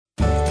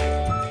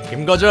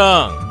김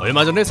과장,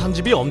 얼마 전에 산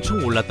집이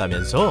엄청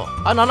올랐다면서?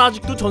 난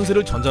아직도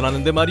전세를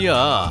전전하는데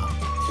말이야.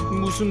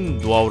 무슨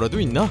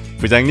노하우라도 있나?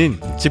 부장님,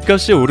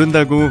 집값이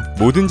오른다고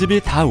모든 집이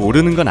다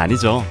오르는 건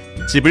아니죠.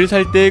 집을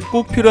살 때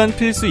꼭 필요한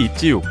필수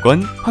입지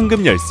요건,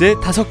 황금 열쇠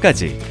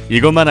 5가지.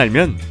 이것만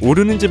알면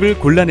오르는 집을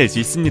골라낼 수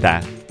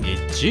있습니다.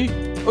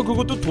 있지?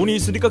 그것도 돈이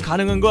있으니까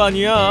가능한 거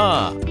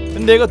아니야.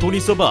 내가 돈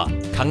있어봐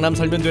강남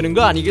살면 되는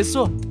거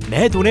아니겠어?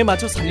 내 돈에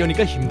맞춰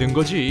살려니까 힘든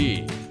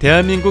거지.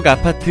 대한민국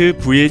아파트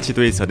부의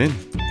지도에서는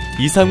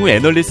이상우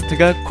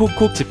애널리스트가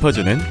콕콕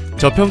짚어주는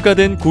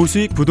저평가된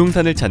고수익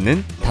부동산을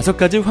찾는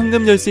 5가지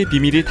황금 열쇠의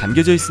비밀이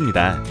담겨져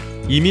있습니다.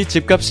 이미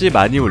집값이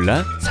많이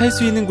올라 살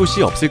수 있는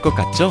곳이 없을 것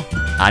같죠?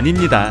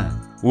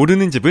 아닙니다.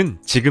 오르는 집은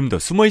지금도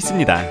숨어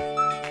있습니다.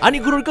 아니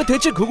그러니까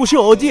대체 그곳이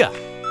어디야?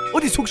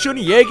 어디 속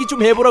시원히 얘기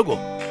좀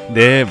해보라고.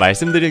 네,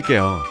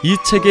 말씀드릴게요. 이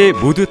책에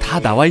모두 다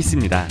나와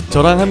있습니다.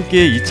 저랑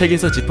함께 이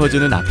책에서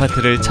짚어주는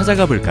아파트를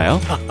찾아가 볼까요?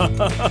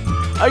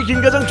 아이,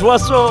 김 과장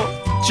좋았어.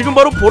 지금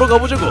바로 보러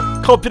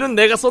가보자고. 커피는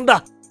내가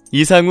쏜다.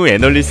 이상우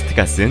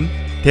애널리스트가 쓴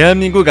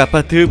대한민국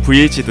아파트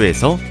부의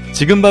지도에서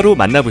지금 바로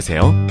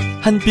만나보세요.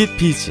 한빛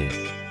비즈.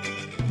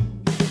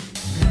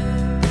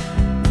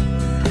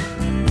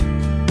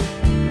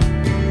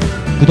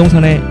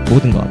 부동산의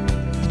모든 것,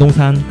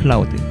 부동산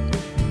클라우드.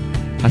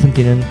 가슴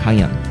뛰는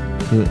강연,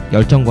 그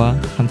열정과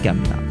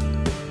함께합니다.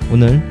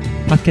 오늘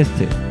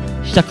팟캐스트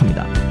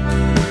시작합니다.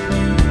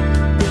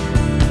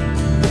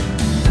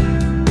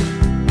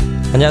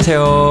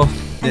 안녕하세요.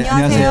 네,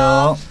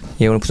 안녕하세요.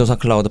 예, 오늘 부동산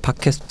클라우드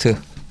팟캐스트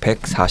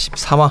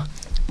 143화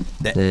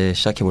네,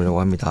 시작해 보려고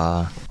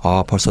합니다.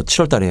 벌써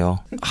 7월달이에요.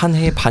 한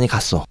해의 반이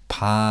갔어.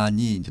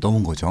 반이 이제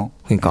넘은 거죠.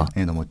 그러니까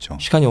네, 넘었죠.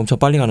 시간이 엄청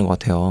빨리 가는 것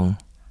같아요.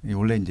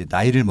 원래 이제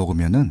나이를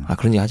먹으면은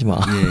그런 얘기 하지 마.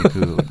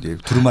 이제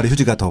두루마리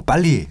휴지가 더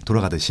빨리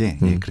돌아가듯이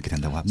그렇게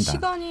된다고 합니다.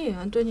 시간이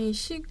완전히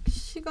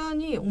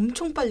시간이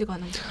엄청 빨리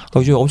가는 거예요.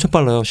 요즘 엄청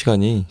빨라요,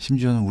 시간이.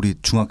 심지어는 우리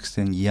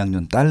중학생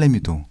 2학년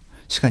딸내미도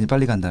시간이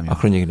빨리 간다며.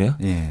 그런 얘기를 해요?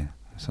 예.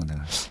 그래서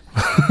내가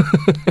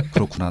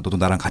그렇구나. 너도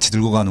나랑 같이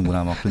들고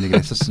가는구나. 막 그런 얘기를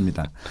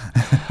했었습니다.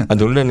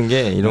 놀라는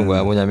게 이런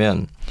거야.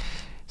 뭐냐면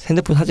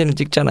핸드폰 사진을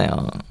찍잖아요.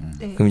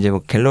 네. 그럼 이제 뭐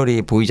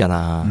갤러리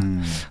보이잖아.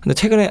 근데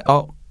최근에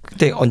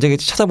그때 언제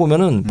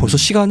찾아보면은 벌써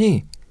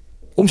시간이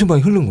엄청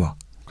많이 흐른 거야.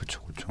 그렇죠.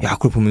 야,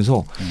 그걸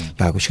보면서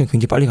야, 이거 시간이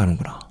굉장히 빨리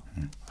가는구나.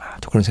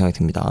 저 그런 생각이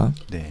듭니다.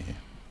 네.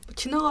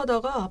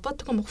 지나가다가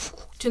아파트가 막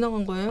훅훅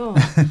지나간 거예요.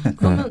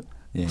 그러면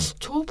예.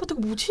 저 아파트가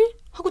뭐지?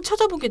 하고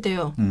찾아보게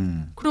돼요.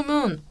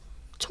 그러면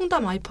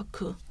청담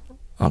아이파크.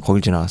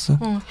 거길 지나갔어?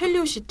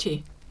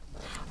 헬리오시티.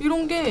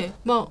 이런 게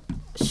막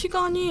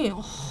시간이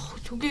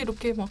저게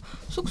이렇게 막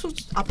쑥쑥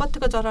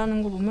아파트가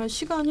자라는 거 보면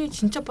시간이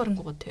진짜 빠른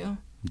것 같아요.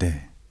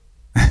 네.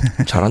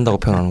 잘한다고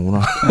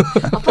표현하는구나.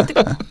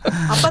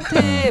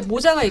 아파트에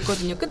모자가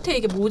있거든요. 끝에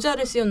이게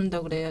모자를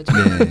씌워놓는다고 그래요.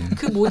 네.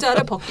 그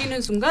모자를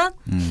벗기는 순간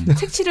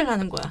색칠을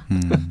하는 거야.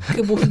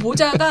 그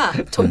모자가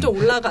점점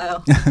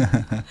올라가요.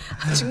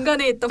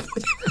 중간에 있던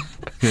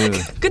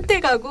모자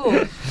끝에 가고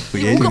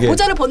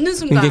모자를 벗는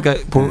순간.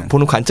 그러니까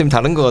보는 관점이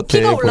다른 것 같아.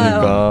 피가 올라요.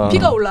 보니까.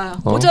 피가 올라요.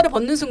 모자를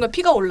벗는 순간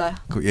피가 올라요.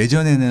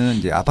 예전에는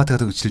이제 아파트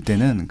같은 거 질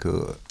때는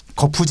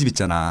거푸집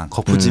있잖아.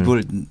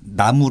 거푸집을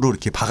나무로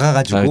이렇게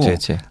박아가지고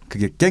그치.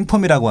 그게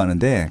깽펌이라고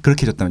하는데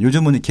그렇게 해줬다면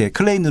요즘은 이렇게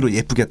클레인으로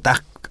예쁘게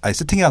딱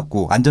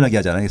세팅해갖고 안전하게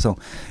하잖아요. 그래서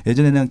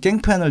예전에는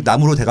깽판을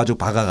나무로 대가지고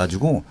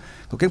박아가지고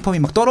그 깽펌이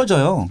막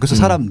떨어져요. 그래서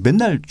사람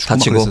맨날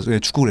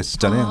죽고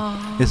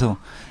그랬었잖아요. 그래서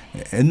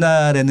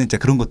옛날에는 이제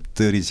그런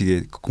것들이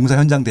이제 공사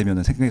현장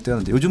되면은 생각이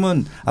뜨는데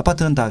요즘은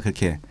아파트는 다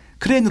그렇게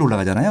크레인으로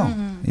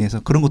올라가잖아요.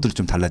 그래서 그런 것들이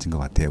좀 달라진 것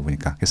같아요,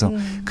 보니까. 그래서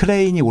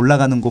크레인이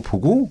올라가는 거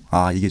보고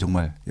이게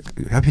정말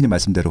협회님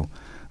말씀대로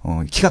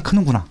키가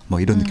크는구나 뭐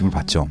이런 느낌을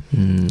받죠.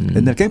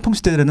 옛날 깽펌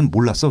시대에는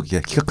몰랐어.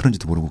 그게 키가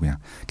크는지도 모르고 그냥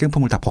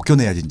깽펌을 다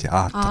벗겨내야지 이제.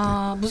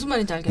 무슨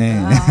말인지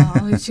알겠다.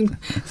 네. 지금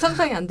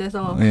상상이 안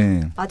돼서.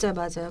 네.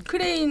 맞아요.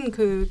 크레인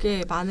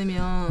그게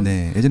많으면.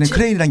 네. 예전에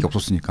크레인이라는 게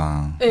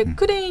없었으니까. 네,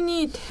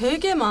 크레인이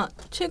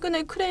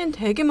최근에 크레인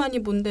되게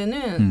많이 본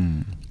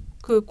데는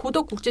그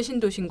고덕 국제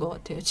신도시인 것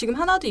같아요. 지금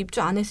하나도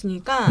입주 안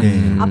했으니까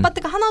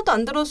아파트가 하나도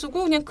안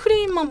들어서고 그냥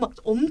크레인만 막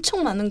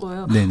엄청 많은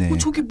거예요.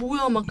 저기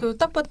뭐야 막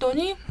딱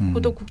봤더니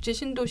고덕 국제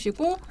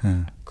신도시고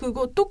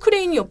그거 또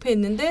크레인이 옆에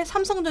있는데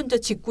삼성전자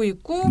짓고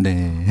있고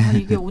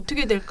이게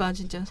어떻게 될까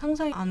진짜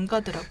상상이 안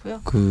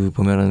가더라고요.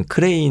 보면은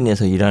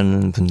크레인에서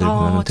일하는 분들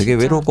보면은 되게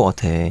진짜. 외로울 것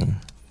같아.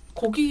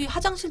 거기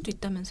화장실도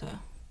있다면서요.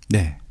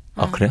 네.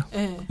 그래요?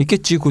 네.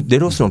 있겠지.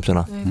 내려올 수는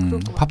없잖아. 네,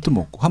 밥도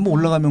먹고 한번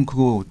올라가면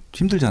그거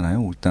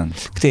힘들잖아요. 일단.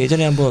 그때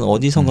예전에 한번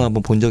어디선가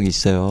한번 본 적이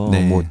있어요.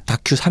 네. 뭐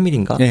다큐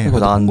 3일인가? 네, 그거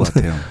나온 것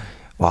같아요.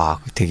 와,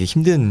 되게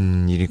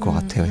힘든 일일 것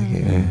같아요.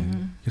 이게.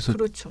 그래서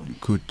그렇죠.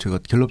 제가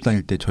갤럽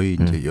다닐 때 저희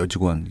이제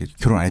여직원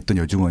결혼 안 했던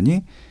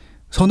여직원이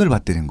선을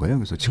받대는 거예요.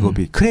 그래서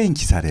직업이 크레인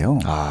기사래요.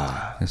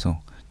 그래서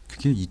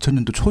그게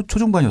 2000년도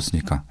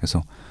초중반이었으니까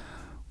그래서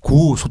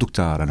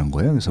고소득자라는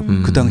거예요. 그래서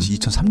그 당시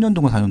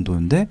 2003년도가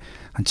 4년도인데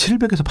한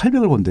 700에서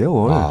 800을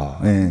번대요.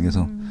 네,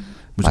 그래서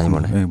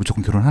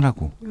무조건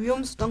결혼하라고.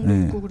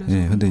 위험수당도 있고 그래서.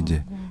 근데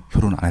이제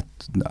결혼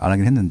안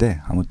하긴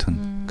했는데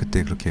아무튼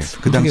그때 그렇게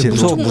그 당시에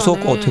무서울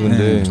것 같아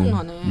근데.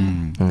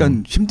 엄청나네.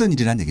 그러니까 힘든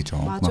일이란 얘기죠.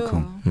 맞아요.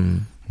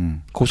 그만큼.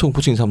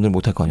 고소공포증 사람들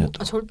못할 거 아니야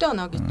또. 절대 안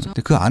하겠죠.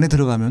 근데 그 안에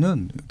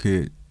들어가면은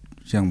그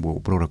그냥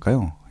뭐라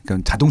그럴까요?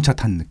 그러니까 자동차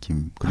탄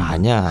느낌.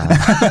 아니야.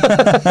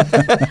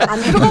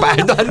 안 들어가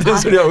말도 안 되는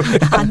소리하고.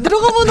 안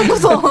들어가면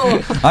놓고서.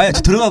 아니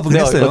저 들어가 보긴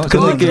했어요.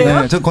 그런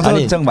느낌. 저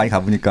건설장 많이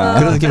가보니까.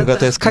 그런 느낌일 것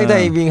같아요.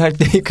 스카이다이빙 할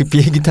때 그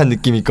비행기 탄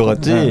느낌일 것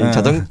같지.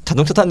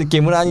 자동차 탄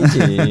느낌은 아니지.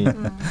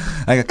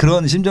 그러니까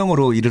그런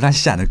심정으로 일을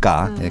하시지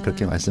않을까.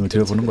 그렇게 말씀을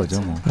드려보는 거죠.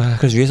 뭐.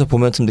 그래서 위에서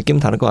보면 좀 느낌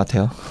다를 것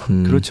같아요.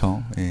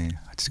 그렇죠. 예.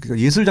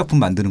 예술 작품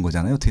만드는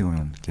거잖아요. 어떻게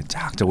보면 이렇게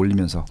쫙쫙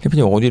올리면서.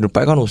 해피님 어디를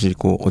빨간 옷을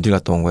입고 어디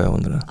갔다 온 거예요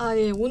오늘은?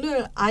 예.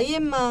 오늘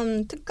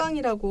아이엠맘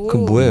특강이라고.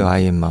 그럼 뭐예요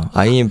아이엠맘?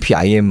 아임해피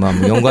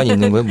아이엠맘 연관이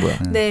있는 거예요 뭐야?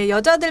 네,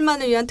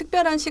 여자들만을 위한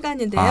특별한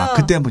시간인데요.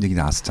 그때 한번 얘기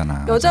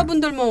나왔었잖아.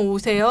 여자분들만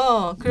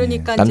오세요.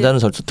 그러니까 남자는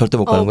절대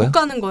못 가는 거예요? 못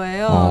가는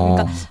거예요.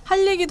 그러니까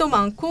할 얘기도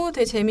많고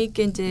되게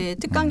재미있게 이제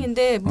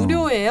특강인데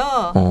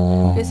무료예요.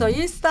 그래서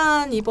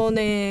일산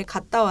이번에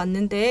갔다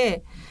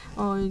왔는데.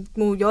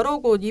 뭐 여러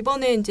곳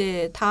이번에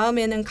이제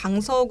다음에는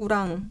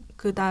강서구랑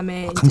그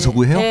다음에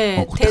강서구 해요?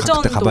 네,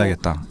 대전도 그때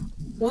가봐야겠다.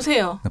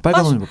 오세요.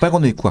 빨간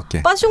옷 입고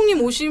갈게.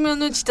 빠숑님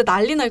오시면은 진짜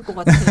난리 날 것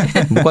같아.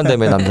 못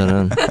간다며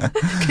남자는.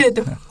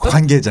 그래도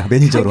관계자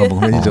매니저로.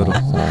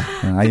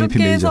 아임해피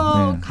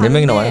매니저. 몇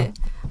명이나 와요?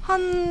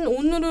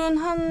 오늘은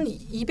한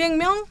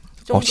 200명?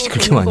 정도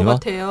그렇게 많이 것 와?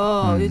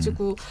 같아요.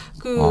 그래가지고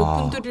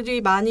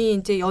분들이 많이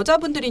이제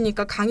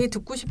여자분들이니까 강의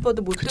듣고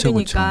싶어도 못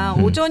들으니까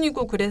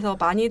오전이고 그래서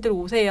많이들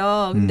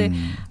오세요. 근데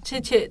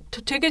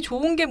되게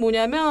좋은 게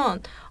뭐냐면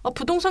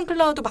부동산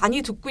클라우드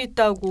많이 듣고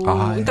있다고.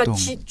 그러니까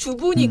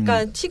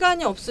주부니까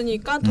시간이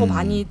없으니까 더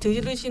많이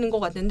들으시는 것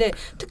같은데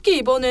특히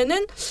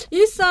이번에는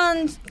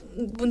일산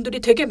분들이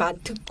되게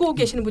듣고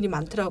계시는 분이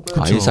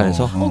많더라고요.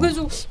 일산에서?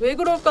 그래서 왜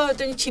그럴까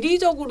했더니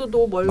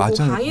지리적으로도 멀고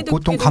강의 듣기도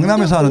보통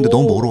강남에서 하는데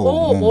너무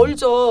멀어.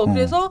 멀죠.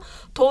 그래서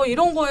더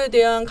이런 거에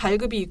대한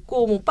갈급이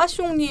있고 뭐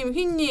빠숑님,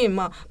 휘님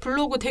막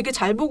블로그 되게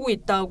잘 보고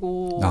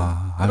있다고.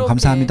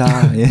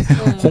 감사합니다. 예.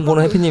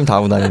 홍보는 해피님 다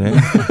하고 다니네.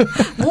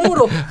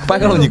 몸으로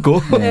빨간 옷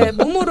입고. 네,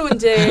 몸으로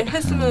이제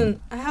했으면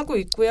하고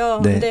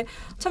있고요. 네. 근데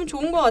참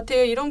좋은 것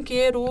같아요. 이런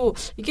기회로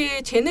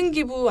이게 재능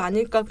기부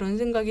아닐까 그런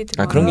생각이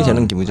들어요. 그런 게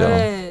재능 기부죠.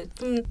 네,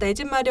 좀 내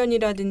집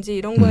마련이라든지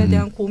이런 거에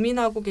대한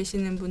고민하고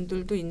계시는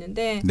분들도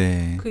있는데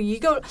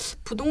이걸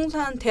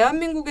부동산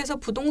대한민국에서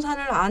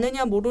부동산을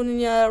아느냐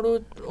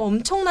모르느냐로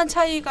엄청난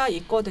차이가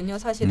있거든요.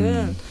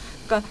 사실은.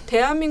 그러니까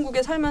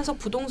대한민국에 살면서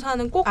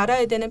부동산은 꼭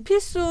알아야 되는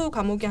필수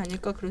과목이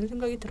아닐까 그런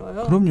생각이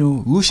들어요.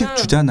 그럼요. 의식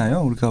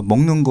주잖아요. 우리가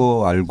먹는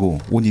거 알고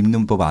옷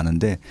입는 법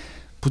아는데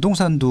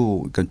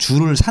부동산도 그러니까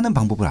주를 사는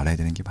방법을 알아야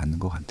되는 게 맞는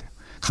것 같아요.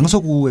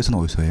 강서구에서는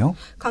어디서 해요?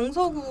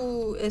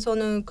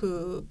 강서구에서는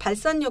그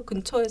발산역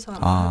근처에서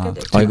하게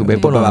됐죠. 이거 몇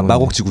번 하는 거예요?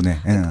 마곡지구네.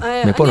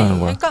 몇 번 하는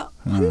거야? 그러니까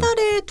한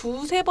달에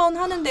 2-3번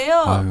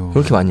하는데요.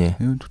 그렇게 많이 해?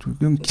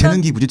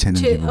 재능 기부지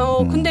재능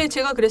기부. 근데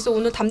제가 그래서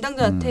오늘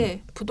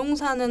담당자한테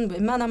부동산은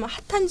웬만하면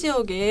핫한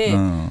지역에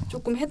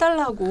조금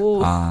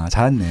해달라고.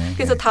 잘했네.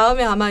 그래서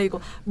다음에 아마 이거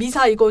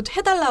미사 이거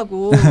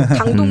해달라고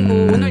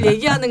강동구 오늘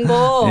얘기하는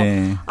거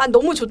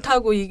너무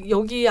좋다고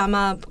여기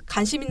아마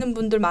관심 있는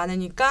분들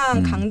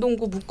많으니까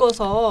강동구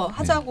묶어서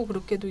하자고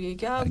그렇게도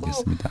얘기하고.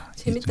 알겠습니다.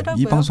 재밌더라고요.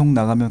 이 방송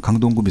나가면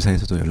강동구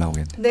미사에서도 연락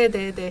오겠네.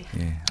 네네네.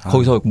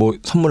 거기서 뭐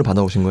선물을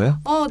받아오신 거예요?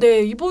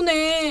 네.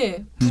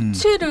 이번에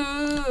부채를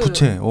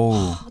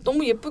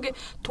너무 예쁘게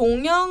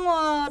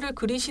동양화를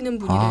그리시는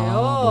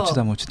분이래요.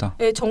 멋지다.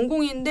 네,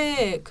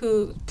 전공인데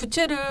그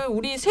부채를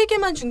우리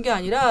 3개만 준 게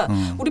아니라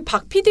우리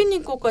박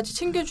PD님 것까지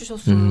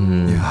챙겨주셨어요.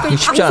 그러니까 이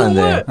쉽지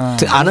않은데.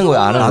 아는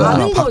거야.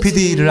 박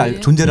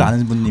PD를 존재를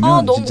아는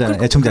분이면 진짜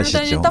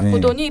애청자시죠. 딱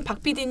보더니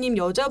박 PD님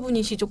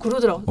여자분이시죠.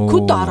 그러더라고요.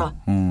 그것도 알아.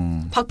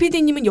 박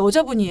PD님은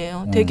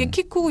여자분이에요. 되게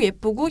키 크고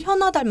예쁘고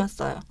현아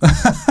닮았어요.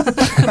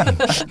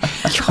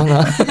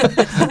 현아?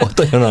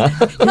 어떤 현아?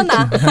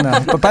 현아.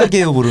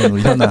 빨개요 부르는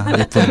현아.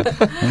 예쁜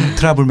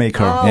트러블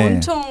메이커.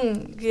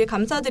 엄청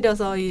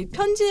감사드려서 이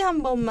편지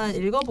한 번만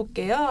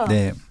읽어볼게요.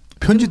 네.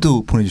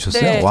 편지도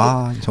보내주셨어요? 네.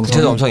 와,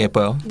 부채도 엄청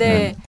예뻐요.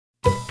 네.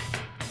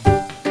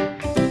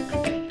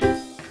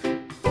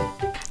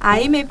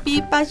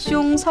 아임해피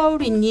빠숑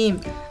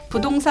서울이님.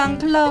 부동산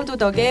클라우드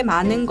덕에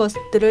많은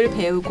것들을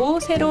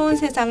배우고 새로운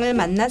세상을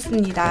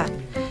만났습니다.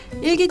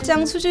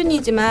 일기장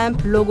수준이지만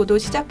블로그도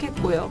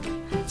시작했고요.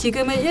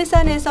 지금은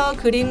일산에서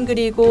그림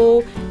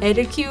그리고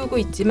애를 키우고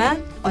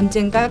있지만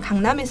언젠가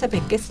강남에서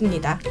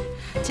뵙겠습니다.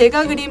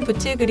 제가 그린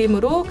부채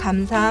그림으로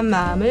감사한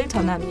마음을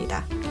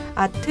전합니다.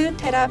 아트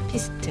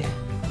테라피스트.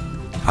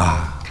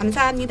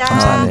 감사합니다.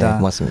 감사합니다.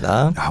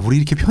 고맙습니다. 아, 우리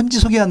이렇게 편지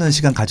소개하는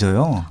시간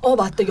가져요.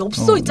 맞다.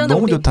 엽서 있잖아.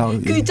 너무 우리. 좋다.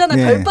 그 있잖아.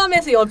 네.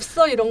 별밤에서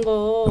엽서 이런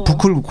거.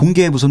 부클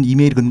공개 무슨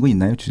이메일 그런 거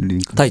있나요?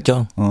 링크. 다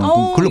있죠.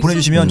 그걸로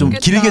보내주시면 좀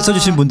좋겠다. 길게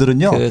써주신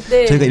분들은요.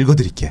 네. 저희가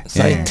읽어드릴게요.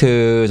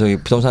 사이트 저기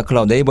부동산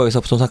클라우드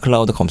네이버에서 부동산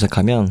클라우드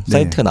검색하면 네.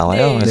 사이트가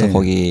나와요. 네. 그래서 네.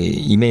 거기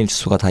이메일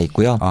주소가 다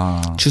있고요.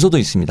 주소도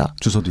있습니다.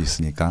 주소도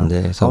있으니까.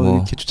 네, 그래서 뭐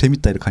이렇게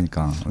재밌다 이렇게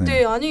하니까.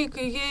 네, 아니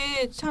그게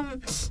참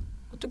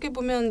어떻게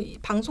보면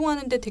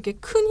방송하는데 되게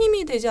큰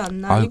힘이 되지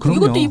않나. 그럼요.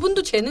 이것도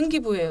이분도 재능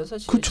기부예요,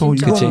 사실. 그렇죠.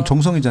 진짜. 이게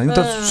정성이잖아요.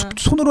 일단 네.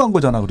 손으로 한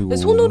거잖아. 그리고 네,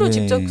 손으로 네.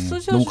 직접 너무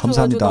쓰셔서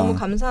감사합니다. 너무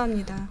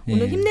감사합니다. 예.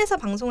 오늘 힘내서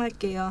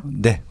방송할게요.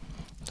 네.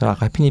 저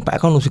아까 해피님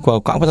빨간 옷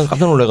입고 깜짝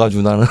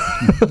놀래가지고 나는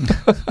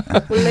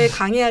원래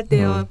강의할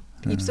때요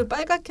입술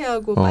빨갛게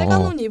하고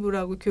빨간 옷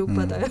입으라고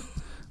교육받아요.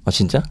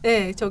 진짜?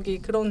 네, 저기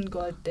그런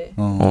거 할 때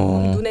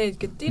눈에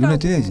이렇게 띄라고. 눈에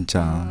띄네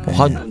진짜.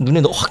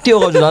 눈에 확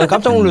띄어가지고 나는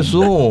깜짝 놀랐어.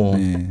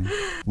 네.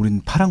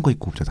 우린 파란 거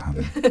입고 옵죠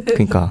다음에.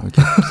 그러니까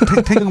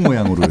태극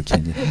모양으로 이렇게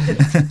이제.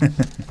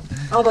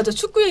 맞아,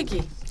 축구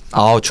얘기.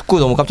 축구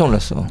너무 깜짝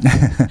놀랐어.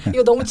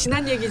 이거 너무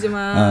지난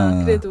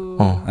얘기지만 그래도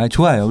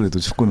좋아요. 그래도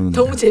축구는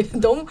너무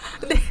너무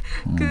근데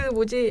그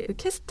뭐지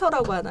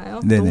캐스터라고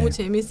하나요? 네네. 너무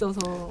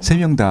재밌어서 세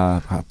명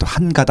다 또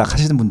한 가닥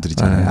하시는 분들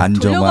있잖아요.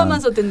 안정환,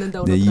 돌려가면서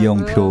듣는다고. 네,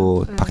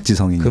 이영표, 네.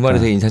 박지성이니까. 그 말이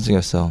되게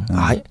인상적이었어.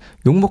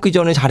 욕 먹기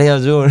전에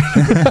잘해야죠.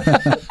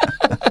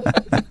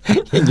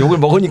 욕을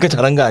먹으니까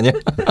잘한 거 아니야?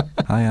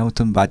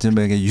 아무튼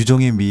마지막에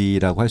유종의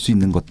미라고 할 수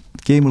있는 것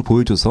게임을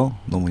보여줘서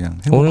너무 그냥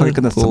행복하게 오늘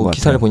끝났던 것 같아요.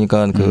 기사를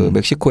보니까 그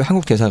멕시코의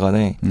한국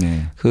대사관에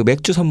그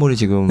맥주 선물이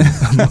지금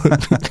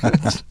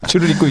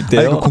줄을 잇고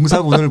있대요.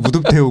 공사분을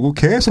무릎 태우고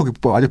계속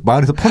아주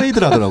마을에서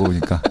퍼레이드를 하더라고.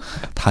 보니까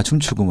다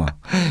춤추고 막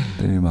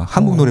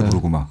한국 노래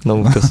부르고 막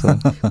너무 웃겼어.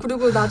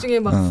 그리고 나중에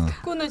막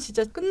축구는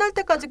진짜 끝날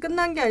때까지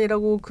끝난 게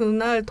아니라고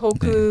그날 더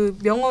그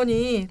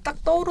명언이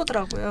딱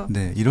떠오르더라고요.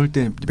 네, 이럴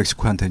때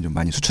멕시코한테는 좀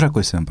많이 수출할 거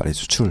있으면 빨리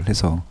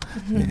수출해서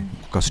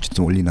국가 수치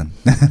좀 올리는.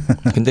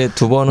 근데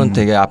두 번은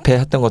되게 앞에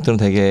했던 것들은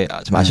되게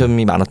좀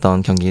아쉬움이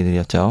많았던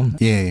경기들이었죠.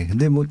 예,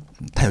 근데 뭐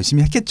다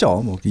열심히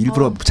했겠죠. 뭐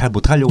일부러 잘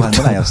못하려고 하는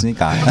건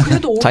아니었으니까.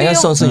 그래도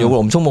장현수 선수는 욕을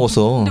엄청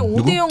먹었어.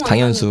 누구?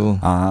 장현수.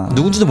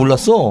 누군지도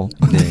몰랐어.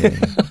 네.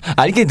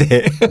 알게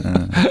돼.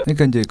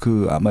 그러니까 이제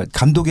그 아마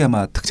감독이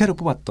아마 특채를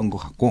뽑았던 것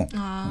같고,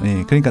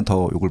 예, 그러니까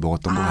더 욕을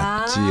먹었던 것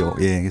같지요.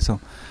 예, 그래서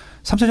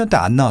 3차전 때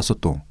안 나왔어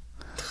또.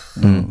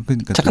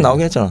 그러니까 잠깐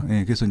나오긴 했잖아.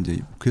 예, 그래서 이제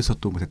그래서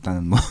또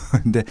됐다는 뭐.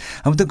 근데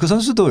아무튼 그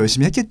선수도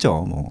열심히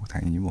했겠죠. 뭐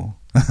당연히 뭐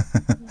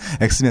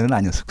엑스맨은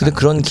아니었을 근데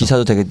그런 그렇죠.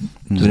 기사도 되게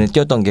눈에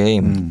띄었던 게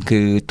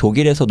그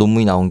독일에서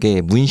논문이 나온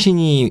게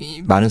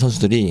문신이 많은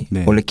선수들이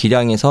원래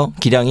기량이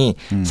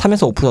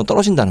 3에서 5%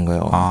 떨어진다는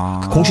거예요.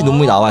 그 공식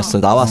논문이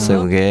나왔어요.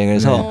 그게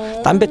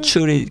그래서 땀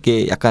배출이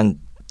이게 약간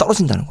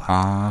떨어진다는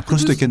거야. 그럴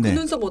수도 있겠네. 그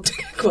눈썹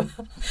어떻게 할 거야?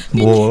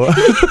 뭐?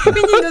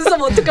 민이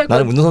눈썹 어떻게 할 거야?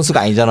 나는 운동선수가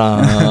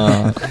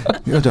아니잖아.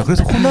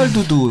 그래서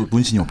호날두도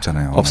문신이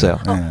없잖아요. 없어요.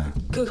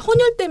 그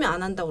헌혈 때문에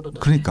안 한다고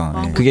그러더라고요.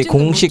 그러니까. 그게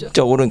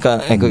공식적으로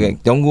그러니까 그게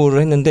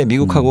연구를 했는데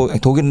미국하고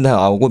독일은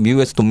나오고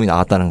미국에서 논문이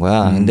나왔다는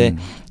거야. 근데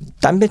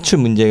땀 배출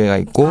문제가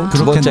있고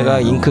두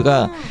번째가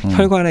잉크가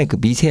혈관의 그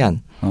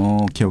미세한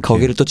오케이.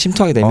 거기를 또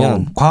침투하게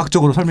되면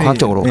과학적으로 설명이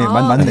과학적으로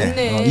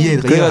맞네.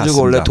 이해가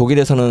그래가지고 원래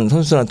독일에서는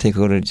선수들한테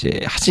그거를 이제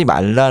하지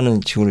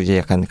말라는 식으로 이제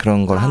약간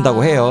그런 걸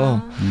한다고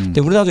해요.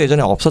 근데 우리나라도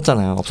예전에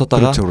없었잖아요.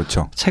 없었다가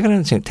그렇죠.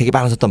 최근에는 되게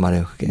많아졌단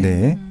말이에요. 그게.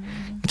 네.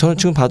 저는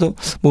지금 봐도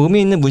뭐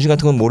의미 있는 문신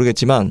같은 건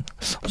모르겠지만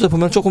어제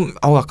보면 조금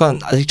약간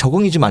아직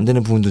적응이 좀 안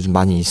되는 부분도 좀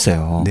많이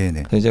있어요.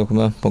 네네. 이제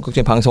그러면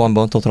본격적인 방송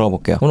한번 더 들어가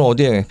볼게요. 오늘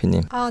어디에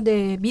피님?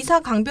 네,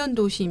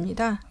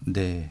 미사강변도시입니다.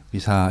 네,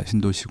 미사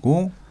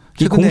신도시고.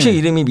 이 공식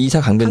이름이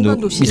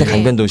미사강변도시.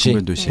 미사강변도시.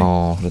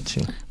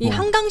 그렇지. 이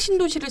한강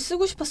신도시를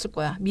쓰고 싶었을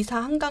거야. 미사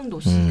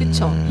한강도시.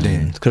 그렇죠?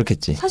 네,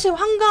 그렇겠지. 사실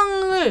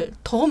한강을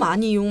더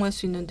많이 이용할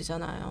수 있는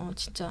데잖아요.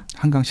 진짜.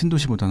 한강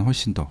신도시보다는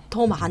훨씬 더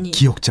많이.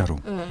 기억자로.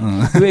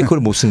 네. 왜 그걸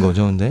못 쓴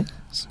거죠, 근데?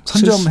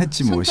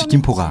 선점했지 뭐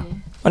김포가.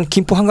 아니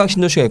김포 한강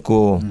신도시가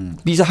있고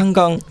미사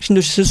한강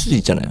신도시 쓸 수도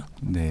있잖아요.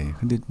 네,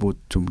 근데 뭐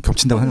좀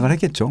겹친다고 생각을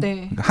했겠죠. 네.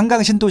 그러니까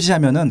한강 신도시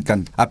하면은,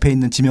 그러니까 앞에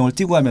있는 지명을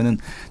띄고 하면은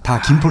다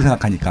김포를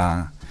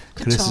생각하니까.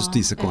 그랬을 수도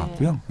있을 것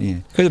같고요.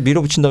 예. 그래서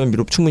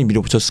밀어붙인다면 충분히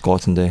밀어붙였을 것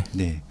같은데.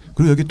 네.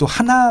 그리고 여기 또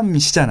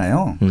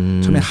하남시잖아요.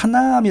 처음에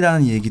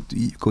하남이라는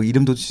그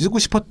이름도 쓰고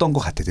싶었던 것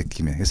같아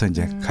느낌에. 그래서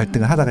이제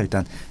갈등을 하다가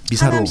일단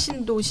미사로. 하남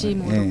신도시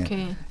뭐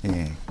이렇게.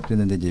 예.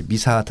 그랬는데 이제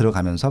미사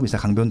들어가면서 미사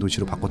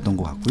강변도시로 바꿨던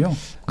것 같고요.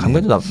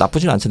 강변도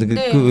나쁘진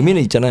않잖아요. 그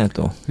의미는 있잖아요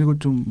또. 그리고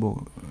좀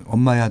뭐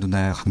엄마야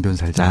누나야 강변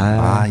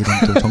살자.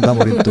 이런 또 정감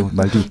어린 또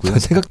말도 있고요.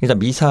 일단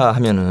미사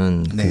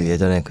하면은 그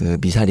예전에 그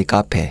미사리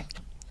카페.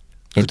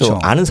 그렇죠. 또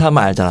아는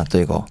사람은 알잖아 또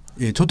이거.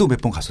 예, 저도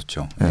몇 번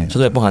갔었죠. 네,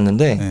 저도 몇 번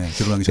갔는데.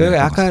 네,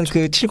 약간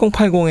그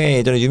 7080에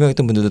예전에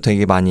유명했던 분들도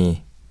되게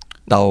많이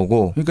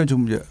나오고. 그러니까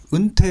좀 이제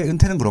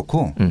은퇴는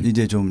그렇고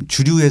이제 좀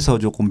주류에서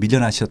조금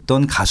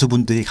밀려나셨던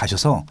가수분들이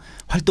가셔서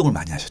활동을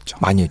많이 하셨죠.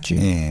 많이 했지.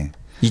 예.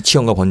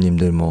 이치현과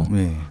번님들 뭐.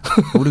 네.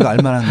 우리가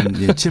알만한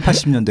 7,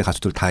 80년대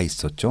가수들 다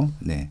있었죠.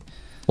 네.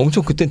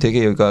 엄청 그때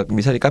되게 여기가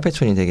미사리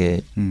카페촌이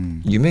되게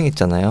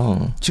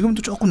유명했잖아요.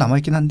 지금도 조금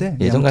남아있긴 한데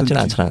예전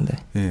같지는 않잖아요.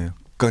 예.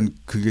 그러니까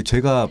그게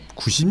제가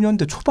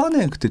 90년대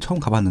초반에 그때 처음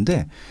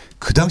가봤는데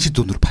그 당시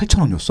돈으로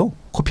 8,000원이었어.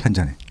 커피 한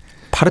잔에.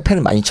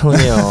 파르페는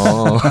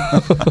 12,000원이에요.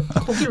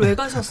 거길 왜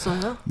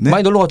가셨어요? 네?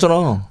 많이 놀러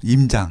갔잖아.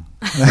 임장.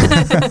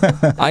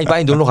 아니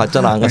많이 놀러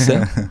갔잖아. 안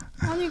갔어요?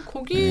 아니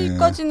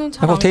거기까지는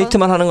잘 안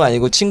데이트만 하는 거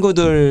아니고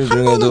친구들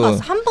중에도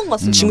한 번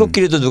갔어요.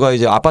 친구끼리도 누가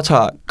이제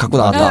아빠차 갖고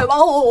나왔다. 네,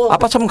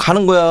 아빠차면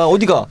가는 거야.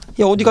 어디가?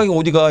 야 어디 가긴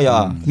어디가?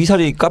 야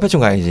미사리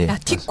카페촌 가야지. 야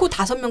티코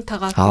 5명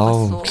타가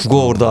아우 갔어.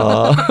 죽어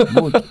그러다.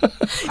 뭐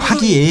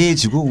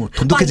화기애애해지고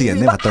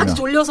돈독해지겠네. 막 봤다면.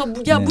 졸려서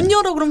야 문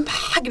열어 그럼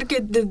막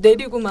이렇게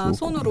내리고 막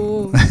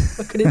손으로 막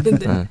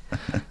그랬는데. 네.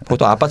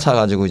 보통 아빠차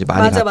가지고 이제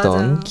많이 맞아,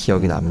 갔던 맞아.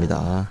 기억이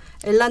납니다.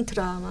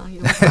 엘란트라 막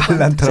이런.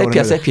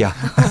 엘란트라. 세피야.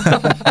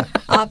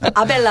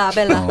 아벨라.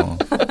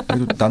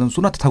 나는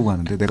소나타 타고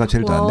가는데 내가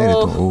제일 더 안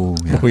내려도.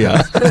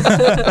 뭐야?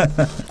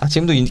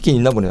 지금도 인기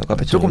있나 보네요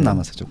카페. 조금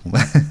남았어 조금.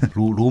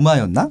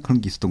 로마였나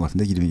그런 게 있었던 것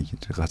같은데 이름이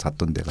제가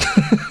갔던 데가.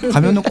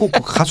 가면은 꼭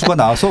가수가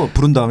나와서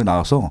부른 다음에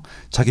나와서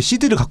자기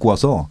CD를 갖고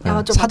와서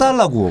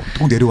사달라고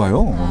꼭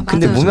내려와요.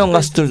 근데 무명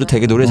가수들도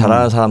되게 노래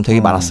잘하는 사람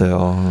되게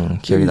많았어요.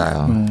 기억이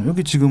나요.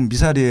 여기 지금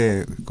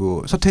미사리의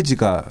그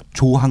서태지가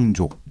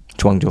조항조.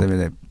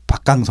 그다음에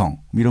박강성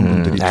이런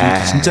분들이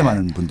진짜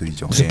많은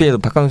분들이죠. 무슨 삐에로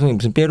박강성이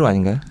무슨 삐에로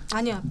아닌가요?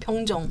 아니야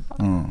병정.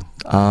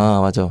 아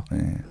맞아.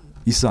 네.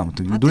 있어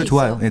아무튼 노래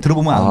좋아요. 네,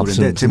 들어보면 아는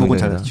노래인데 제목은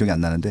잘 기억이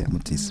안 나는데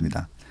아무튼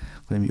있습니다.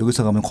 그다음에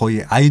여기서 가면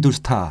거의 아이돌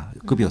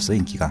스타급이었어요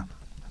인기가.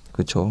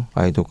 그렇죠.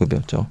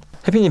 아이돌급이었죠.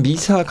 해피님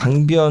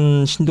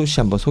미사강변 신도시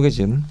한번 소개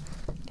좀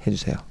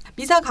해주세요.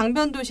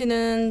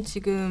 미사강변도시는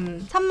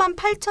지금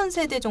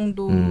 38,000세대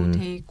정도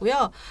돼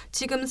있고요.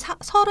 지금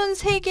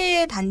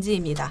 33개의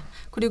단지입니다.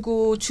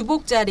 그리고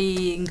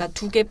주복자리 그러니까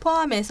 2개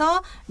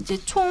포함해서 이제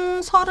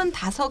총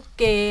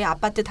 35개의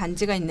아파트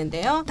단지가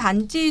있는데요.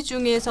 단지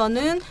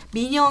중에서는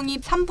민영이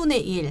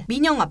 3분의 1,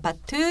 민영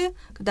아파트,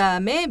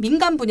 그다음에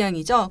민간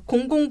분양이죠.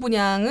 공공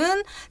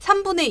분양은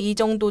 3분의 2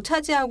 정도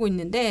차지하고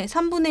있는데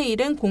 3분의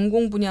 1은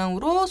공공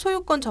분양으로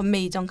소유권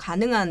전매 이전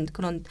가능한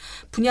그런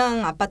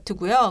분양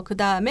아파트고요.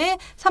 그다음에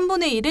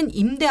 3분의 1은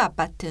임대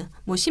아파트,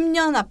 뭐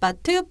 10년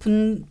아파트,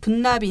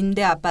 분납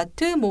임대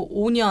아파트, 뭐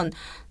 5년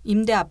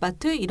임대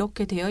아파트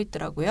이렇게 되어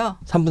있더라고요.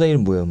 3분의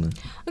 1은 뭐예요?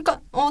 그러니까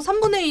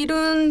 3분의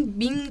 1은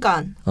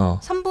민간,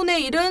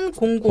 3분의 1은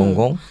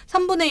공공,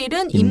 3분의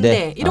 1은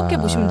임대 이렇게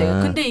보시면 돼요.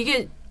 근데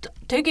이게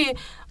되게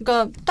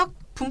그러니까 딱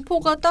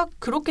분포가 딱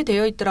그렇게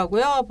되어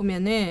있더라고요.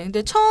 보면은.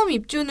 근데 처음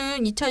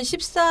입주는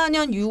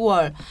 2014년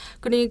 6월.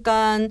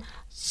 그러니까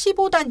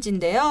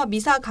 15단지인데요.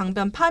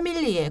 미사강변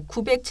파밀리에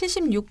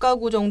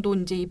 976가구 정도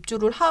이제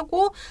입주를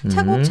하고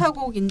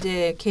차곡차곡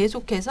이제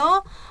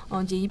계속해서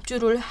이제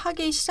입주를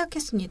하기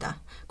시작했습니다.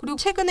 그리고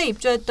최근에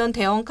입주했던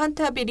대원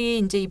칸타빌이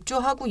이제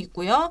입주하고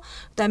있고요.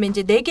 그다음에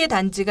이제 4개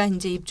단지가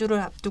이제 입주를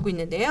앞두고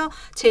있는데요.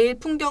 제일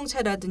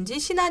풍경채라든지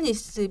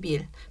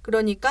신한이스빌.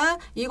 그러니까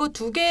이거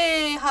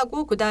 2개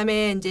하고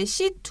그다음에 이제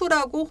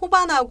C2라고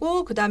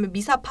호반하고 그다음에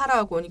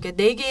미사파라곤. 그러니까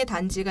 4개의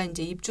단지가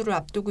이제 입주를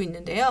앞두고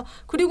있는데요.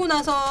 그리고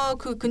나서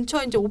그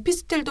근처에 이제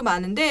오피스텔도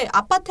많은데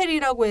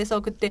아파텔이라고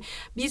해서 그때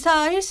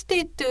미사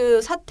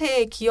힐스테이트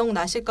사태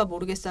기억나실까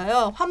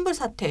모르겠어요. 환불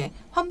사태.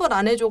 환불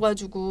안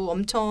해줘가지고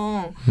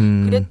엄청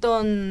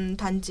그랬던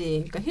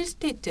단지. 그러니까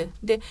힐스테이트.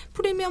 근데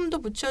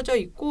프리미엄도 붙여져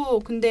있고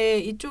근데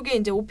이쪽에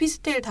이제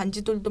오피스텔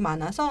단지들도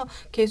많아서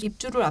계속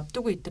입주를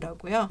앞두고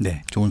있더라고요.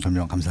 네. 좋은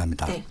설명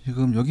감사합니다. 네.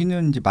 지금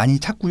여기는 이제 많이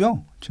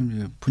찾고요.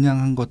 지금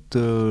분양한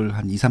것들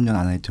한 2, 3년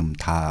안에 좀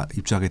다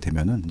입주하게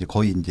되면은 이제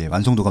거의 이제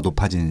완성도가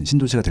높아진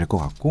신도시가 될 것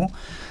같고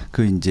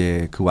그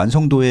이제 그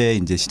완성도의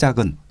이제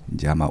시작은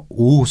이제 아마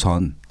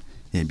 5호선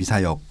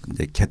미사역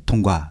이제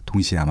개통과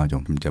동시에 아마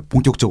좀 이제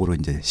본격적으로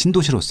이제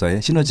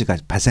신도시로서의 시너지가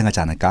발생하지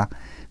않을까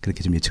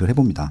그렇게 좀 예측을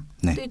해봅니다.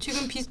 네. 근데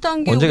지금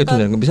비슷한 게 언제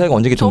개통되는 거? 미사역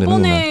언제 개통되는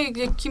거면? 저번에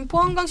이제 김포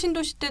한강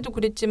신도시 때도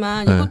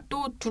그랬지만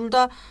이것도 둘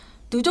다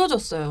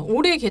늦어졌어요.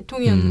 올해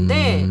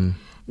개통이었는데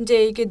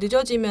이제 이게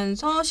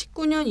늦어지면서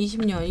 19년,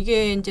 20년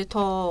이게 이제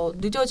더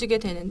늦어지게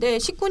되는데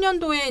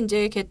 19년도에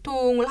이제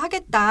개통을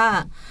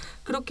하겠다.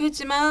 그렇게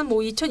했지만 뭐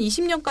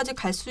 2020년까지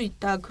갈 수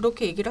있다.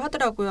 그렇게 얘기를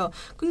하더라고요.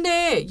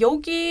 근데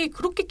여기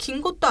그렇게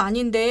긴 것도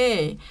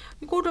아닌데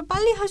이거를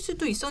빨리 할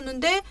수도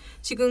있었는데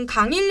지금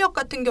강일역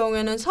같은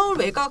경우에는 서울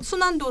외곽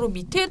순환도로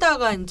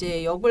밑에다가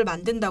이제 역을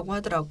만든다고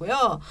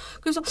하더라고요.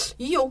 그래서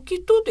이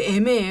역이 또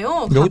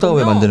애매해요. 여기다가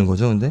왜 만드는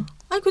거죠, 근데?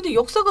 아니 근데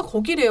역사가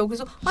거기래요.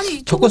 그래서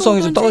아니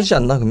접근성이 좀 떨어지지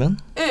않나 그러면?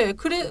 네,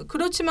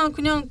 그렇지만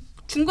그냥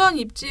중간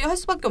입지할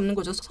수밖에 없는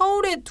거죠.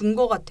 서울에 둔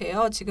것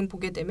같아요. 지금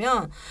보게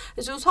되면.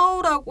 그래서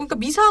서울하고 그러니까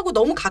미사하고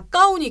너무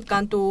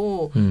가까우니까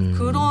또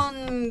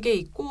그런 게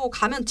있고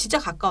가면 진짜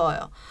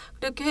가까워요.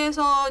 그렇게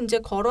해서 이제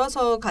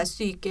걸어서 갈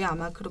수 있게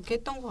아마 그렇게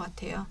했던 것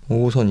같아요.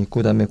 5호선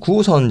있고 그다음에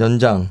 9호선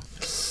연장.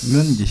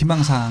 이건 이제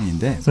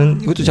희망사항인데.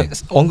 이것도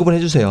언급을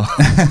해주세요.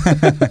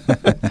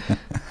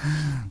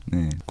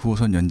 네,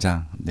 9호선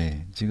연장.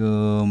 네,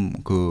 지금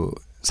그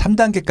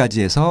 3단계까지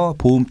해서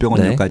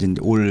보훈병원료까지 네.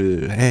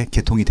 올해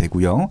개통이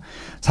되고요.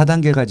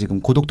 4단계가 지금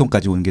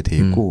고덕동까지 오는 게 돼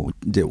있고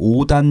이제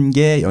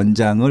 5단계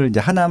연장을 이제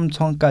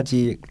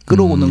하남성까지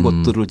끌어오는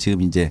것들을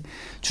지금 이제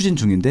추진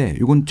중인데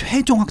이건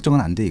최종 확정은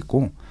안 돼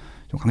있고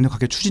좀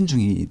강력하게 추진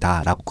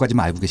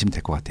중이다라고까지만 알고 계시면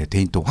될 것 같아요.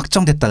 대인 또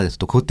확정됐다 해서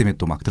또 그것 때문에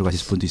또 막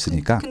들어가실 분도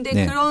있으니까. 근데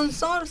네. 그런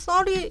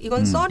썰이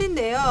이건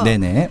썰인데요.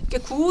 네네.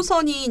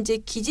 9호선이 이제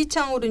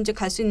기지창으로 이제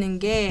갈 수 있는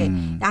게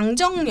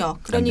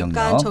양정역 그러니까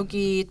양정역.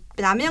 저기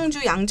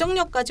남양주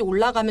양정역까지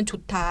올라가면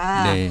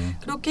좋다. 네.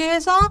 그렇게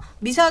해서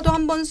미사도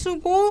한번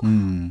쓰고.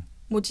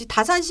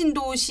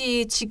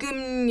 다산신도시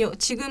지금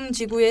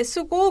지구에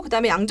쓰고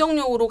그다음에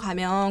양정역으로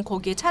가면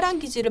거기에 차량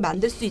기지를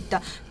만들 수 있다.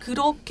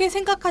 그렇게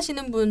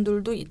생각하시는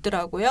분들도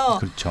있더라고요.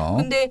 그렇죠.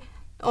 근데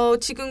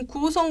지금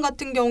 9호선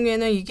같은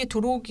경우에는 이게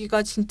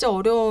들어오기가 진짜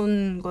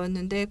어려운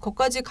거였는데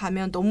거기까지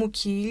가면 너무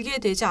길게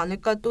되지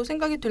않을까 또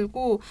생각이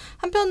들고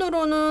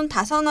한편으로는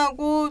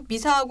다산하고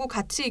미사하고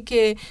같이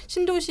이렇게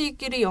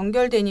신도시끼리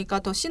연결되니까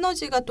더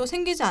시너지가 또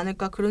생기지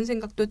않을까 그런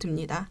생각도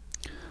듭니다.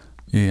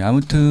 예,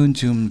 아무튼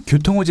지금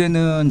교통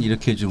호재는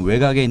이렇게 좀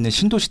외곽에 있는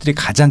신도시들이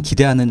가장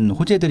기대하는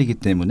호재들이기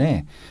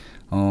때문에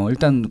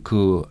일단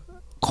그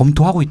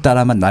검토하고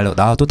있다라만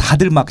나와도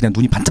다들 막 그냥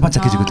눈이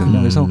반짝반짝해지거든요.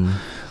 그래서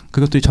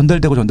그것들이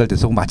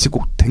전달돼서 마치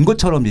꼭 된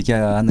것처럼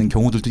얘기하는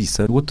경우들도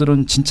있어요.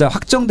 이것들은 진짜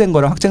확정된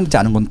거랑 확정되지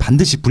않은 건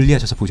반드시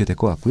분리하셔서 보셔야 될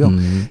것 같고요.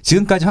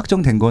 지금까지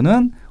확정된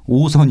거는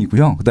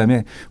 5호선이고요.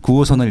 그다음에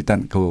 9호선은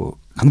일단 그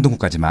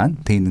강동구까지만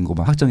돼 있는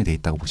것만 확정이 돼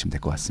있다고 보시면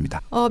될 것 같습니다.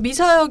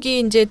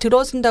 미사역이 이제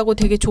들어선다고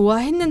되게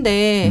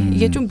좋아했는데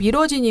이게 좀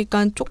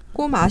미뤄지니까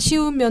조금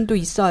아쉬운 면도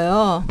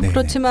있어요. 네네.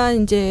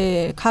 그렇지만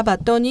이제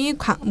가봤더니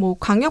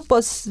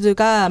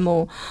광역버스가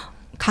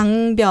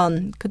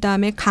강변,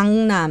 그다음에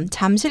강남,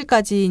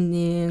 잠실까지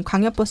있는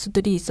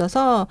광역버스들이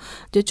있어서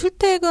이제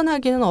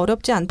출퇴근하기는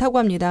어렵지 않다고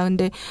합니다.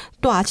 근데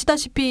또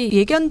아시다시피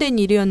예견된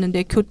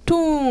일이었는데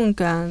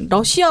그러니까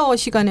러시아워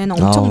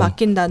시간에는 엄청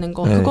막힌다는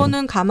거. 네.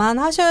 그거는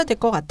감안하셔야 될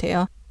것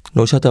같아요.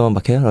 러시아 때만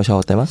막혀요?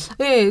 러시아워 때만?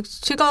 네.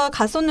 제가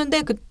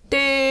갔었는데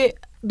그때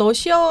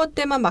러시아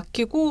때만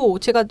막히고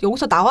제가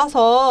여기서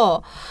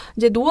나와서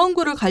이제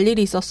노원구를 갈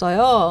일이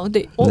있었어요.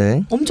 근데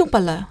네. 엄청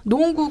빨라요.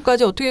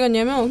 노원구까지 어떻게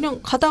갔냐면 그냥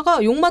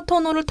가다가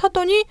용마터널을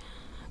타더니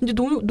이제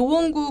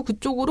노원구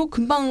그쪽으로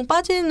금방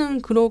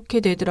빠지는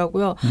그렇게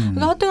되더라고요.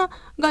 그러니까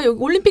여기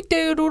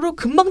올림픽대로를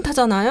금방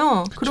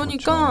타잖아요.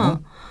 그러니까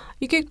그렇죠.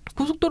 이게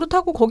고속도로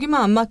타고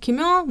거기만 안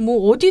막히면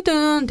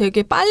어디든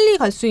되게 빨리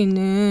갈 수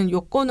있는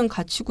여건은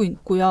갖추고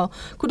있고요.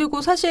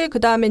 그리고 사실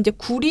그다음에 이제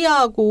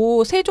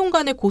구리하고 세종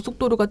간의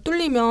고속도로가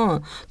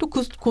뚫리면 또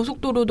그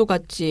고속도로도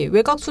같지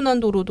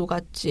외곽순환도로도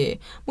같지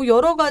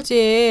여러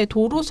가지의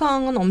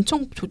도로상은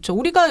엄청 좋죠.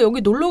 우리가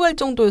여기 놀러 갈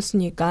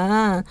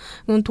정도였으니까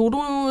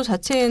도로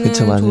자체는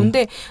그쵸,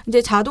 좋은데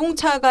이제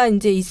자동차가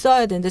이제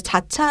있어야 되는데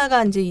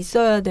자차가 이제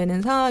있어야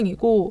되는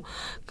상황이고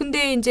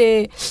근데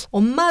이제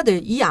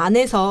엄마들 이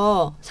안에서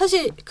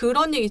사실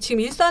그런 얘기 지금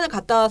일산을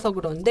갔다 와서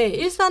그런데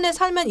일산에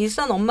살면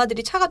일산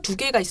엄마들이 차가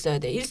 2개가 있어야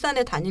돼.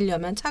 일산에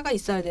다니려면 차가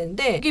있어야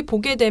되는데 여기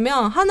보게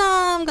되면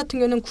하남 같은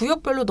경우는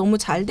구역별로 너무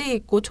잘 돼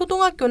있고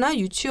초등학교나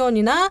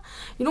유치원이나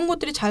이런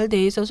것들이 잘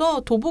돼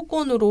있어서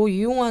도보권으로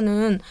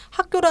이용하는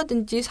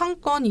학교라든지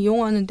상권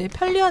이용하는 데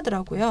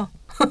편리하더라고요.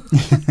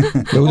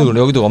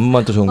 여기도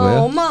엄마한테 좋은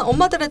거예요?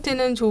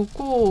 엄마들한테는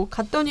좋고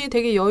갔더니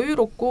되게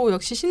여유롭고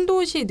역시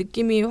신도시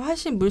느낌이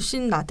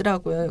물씬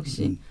나더라고요.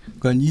 역시.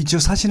 그러니까 이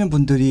지역 사시는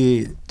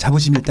분들이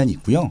자부심이 일단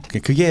있고요.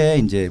 그게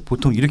이제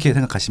보통 이렇게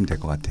생각하시면 될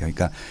것 같아요.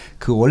 그러니까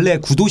그 원래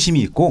구도심이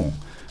있고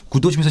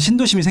구도심에서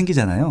신도심이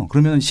생기잖아요.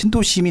 그러면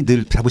신도심이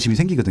늘 자부심이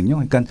생기거든요.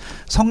 그러니까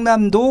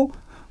성남도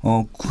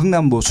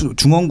경남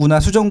중원구나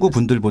수정구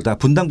분들보다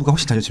분당구가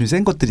훨씬 자존심이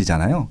센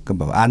것들이잖아요.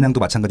 그러니까 안양도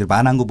마찬가지로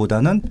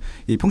만안구보다는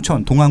이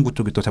평촌 동안구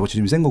쪽이 또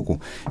자존심이 센 거고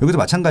여기도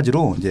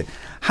마찬가지로 이제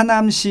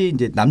하남시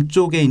이제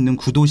남쪽에 있는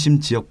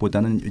구도심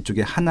지역보다는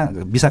이쪽에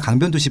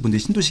미사강변도시 분들이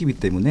신도시이기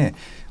때문에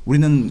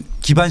우리는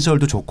기반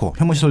시설도 좋고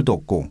혐오 시설도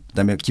없고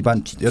그다음에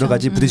기반 여러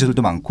가지 부대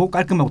시설도 많고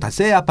깔끔하고 다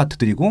새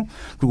아파트들이고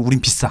그리고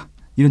우린 비싸.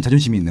 이런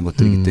자존심이 있는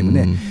것들이기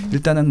때문에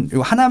일단은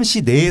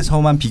하남시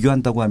내에서만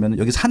비교한다고 하면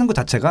여기 사는 것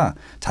자체가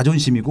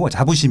자존심이고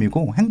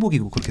자부심이고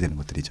행복이고 그렇게 되는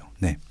것들이죠.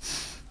 네.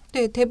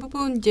 네,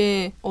 대부분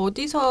이제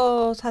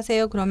어디서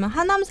사세요? 그러면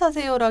하남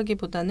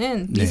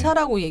사세요라기보다는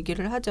미사라고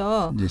얘기를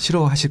하죠. 이제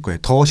싫어하실 거예요.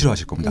 더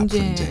싫어하실 겁니다.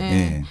 앞으로 이제.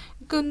 네.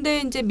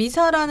 근데 이제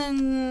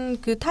미사라는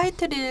그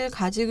타이틀을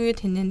가지게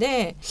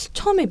됐는데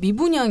처음에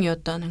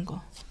미분양이었다는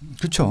거.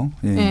 그렇죠.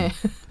 예. 네.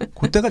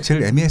 그때가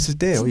제일 애매했을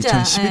때예요.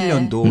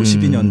 2011년도,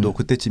 12년도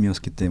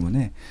그때쯤이었기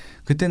때문에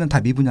그때는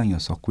다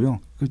미분양이었었고요.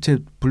 제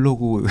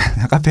블로그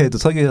카페에도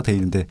소개가 돼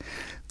있는데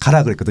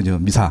가라 그랬거든요.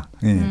 미사.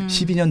 예.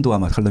 12년도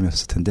아마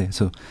칼럼이었을 텐데.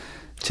 그래서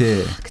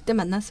그때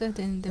만났어야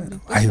되는데.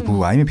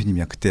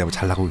 아임해피님이야. 그때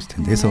잘 나가고 있을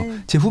텐데. 그래서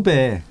제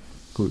후배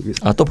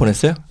또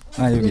보냈어요?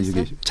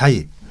 여기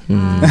자이.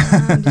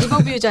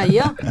 리버뷰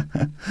자이요?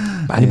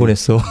 많이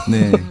보냈어.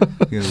 네.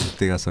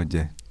 그때 가서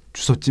이제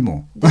주웠지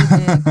뭐.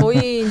 네네.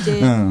 거의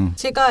이제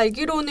제가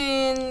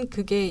알기로는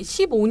그게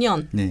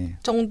 15년 네.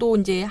 정도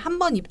이제 한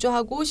번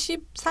입주하고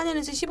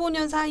 14년에서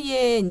 15년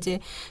사이에 이제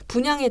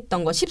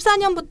분양했던 거,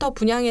 14년부터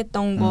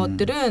분양했던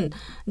것들은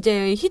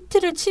이제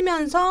히트를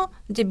치면서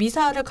이제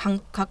미사를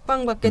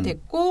각광받게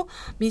됐고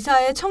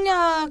미사의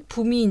청약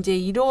붐이 이제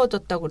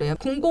이루어졌다고 그래요.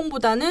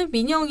 공공보다는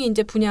민영이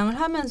이제 분양을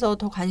하면서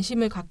더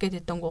관심을 갖게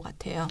됐던 것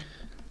같아요.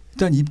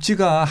 일단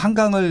입지가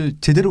한강을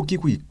제대로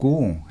끼고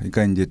있고,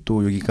 그러니까 이제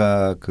또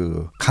여기가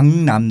그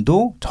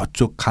강남도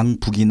저쪽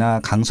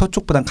강북이나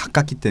강서쪽보다는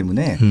가깝기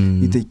때문에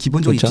이때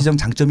기본적으로 그렇죠. 입지적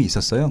장점이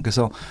있었어요.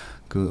 그래서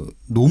그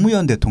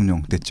노무현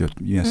대통령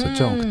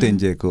때쯤이었었죠. 그때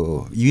이제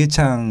그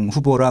이회창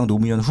후보랑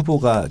노무현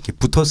후보가 이렇게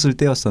붙었을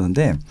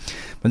때였었는데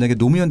만약에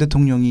노무현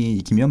대통령이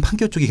이기면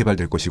판교 쪽이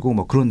개발될 것이고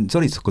뭐 그런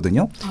썰이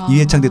있었거든요.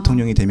 이회창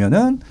대통령이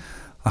되면은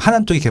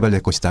하남 쪽이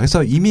개발될 것이다.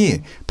 그래서 이미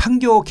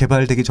판교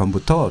개발되기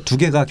전부터 두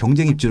개가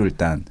경쟁 입지로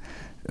일단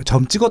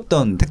점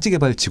찍었던 택지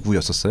개발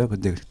지구였었어요.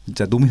 근데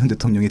진짜 노무현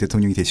대통령이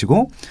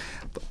되시고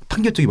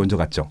판교 쪽이 먼저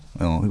갔죠.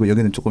 그리고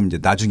여기는 조금 이제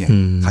나중에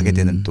가게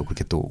되는 또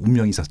그렇게 또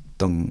운명이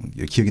있었던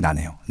기억이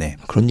나네요. 네.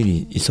 그런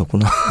일이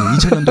있었구나. 네,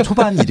 2000년도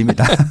초반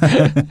일입니다.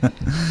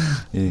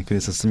 예,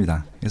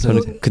 그랬었습니다. 그래서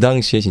저는 그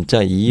당시에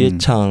진짜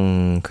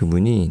이회창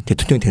그분이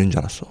대통령이 되는 줄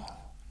알았어.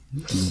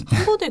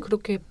 한 번에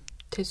그렇게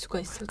될 수가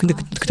있을까? 근데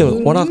그때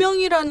워낙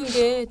운명이라는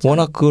게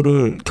워낙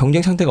그를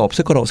경쟁 상대가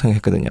없을 거라고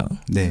생각했거든요.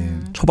 네.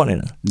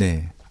 초반에는.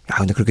 네. 야,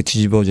 근데 그렇게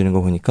뒤집어지는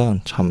거 보니까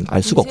참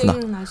알 수가 없구나.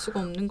 알 수가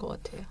없는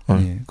것 같아요.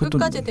 네.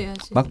 끝까지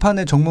돼야지.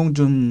 막판에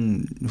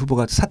정몽준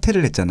후보가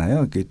사퇴를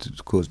했잖아요.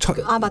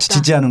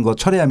 지지하는 거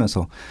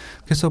철회하면서.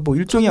 그래서 뭐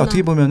일종의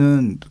어떻게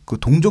보면은 그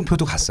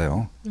동정표도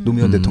갔어요.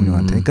 노무현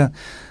대통령한테. 그러니까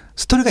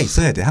스토리가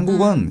있어야 돼.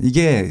 한국은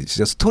이게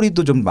진짜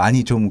스토리도 좀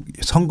많이 좀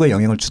선거에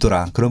영향을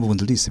주더라. 그런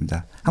부분들도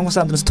있습니다. 한국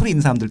사람들은 스토리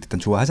있는 사람들 일단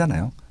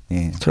좋아하잖아요.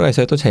 예. 스토리가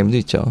있어야 또 재미도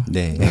있죠.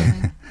 네.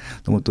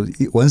 너무 또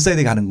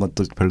원사이드에 가는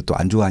것도 별로 또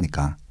안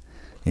좋아하니까.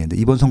 예, 근데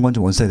이번 선거는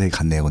좀 원사이드에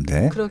갔네요,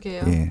 근데.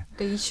 그러게요. 예.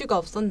 그러니까 이슈가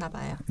없었나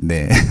봐요.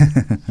 네.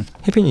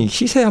 해피님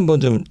시세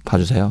한번 좀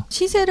봐주세요.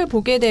 시세를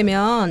보게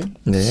되면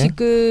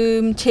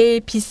지금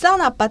제일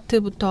비싼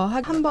아파트부터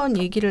한번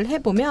얘기를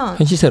해보면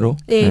현 시세로?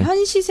 네,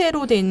 현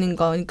시세로 돼 있는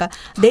거. 그러니까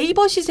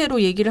네이버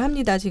시세로 얘기를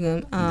합니다,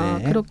 지금.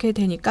 그렇게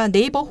되니까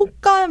네이버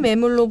호가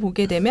매물로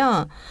보게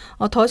되면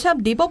더샵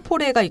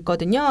리버포레가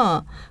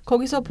있거든요.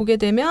 거기서 보게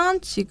되면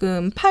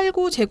지금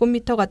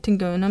 89제곱미터 같은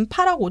경우는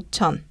 8억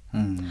 5천.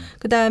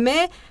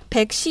 그다음에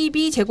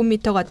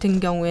 112제곱미터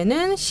같은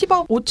경우에는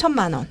 10억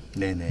 5천만 원.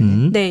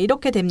 네네. 네,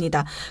 이렇게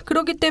됩니다.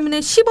 그렇기 때문에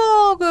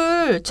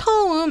 10억을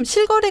처음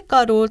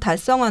실거래가로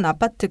달성한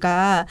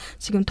아파트가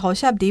지금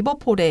더샵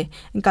리버포레,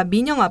 그러니까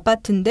민영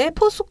아파트인데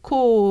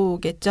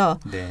포스코겠죠.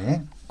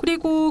 네.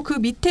 그리고 그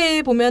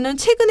밑에 보면은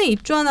최근에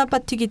입주한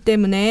아파트이기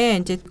때문에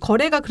이제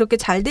거래가 그렇게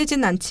잘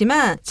되진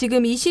않지만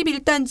지금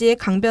 21단지의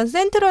강변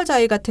센트럴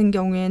자이 같은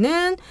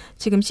경우에는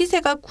지금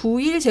시세가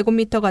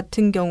 91제곱미터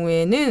같은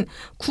경우에는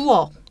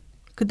 9억.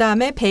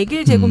 그다음에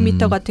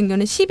 101제곱미터 같은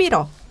경우는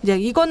 11억. 이제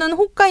이거는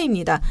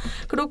호가입니다.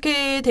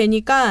 그렇게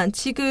되니까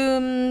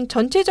지금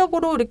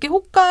전체적으로 이렇게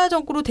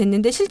호가적으로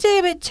됐는데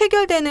실제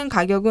체결되는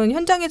가격은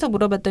현장에서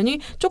물어봤더니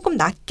조금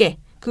낮게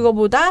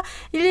그거보다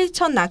 1,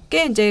 2천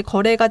낮게 이제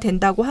거래가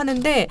된다고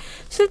하는데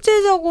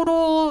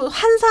실제적으로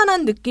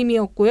한산한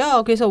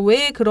느낌이었고요. 그래서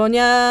왜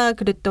그러냐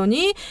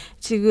그랬더니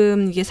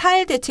지금 이게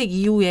 4.1 대책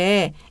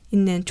이후에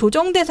있는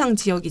조정 대상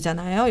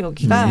지역이잖아요.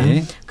 여기가.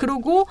 네.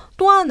 그리고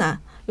또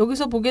하나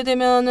여기서 보게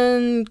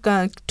되면은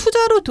그러니까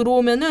투자로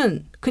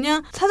들어오면은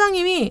그냥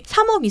사장님이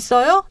 3억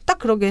있어요? 딱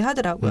그러게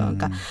하더라고요.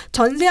 그러니까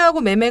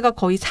전세하고 매매가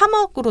거의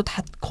 3억으로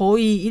다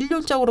거의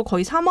일률적으로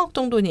거의 3억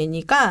정도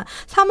내니까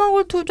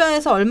 3억을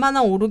투자해서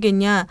얼마나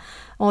오르겠냐.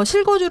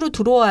 실거주로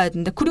들어와야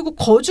된다. 그리고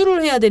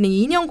거주를 해야 되는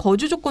 2년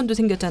거주 조건도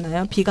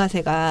생겼잖아요.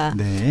 비과세가.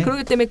 네.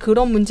 그렇기 때문에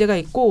그런 문제가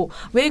있고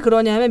왜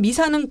그러냐면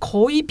미사는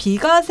거의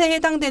비과세에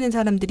해당되는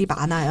사람들이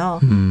많아요.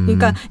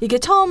 그러니까 이게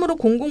처음으로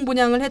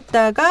공공분양을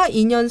했다가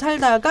 2년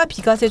살다가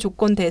비과세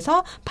조건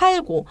돼서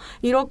팔고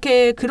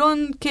이렇게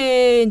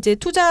그렇게 이제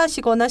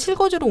투자하시거나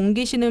실거주로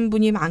옮기시는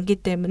분이 많기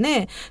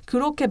때문에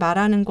그렇게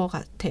말하는 것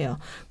같아요.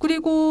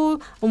 그리고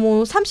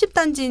뭐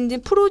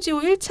 30단지인지 프로지오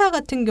 1차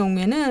같은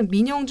경우에는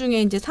민영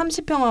중에 이제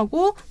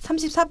 30평하고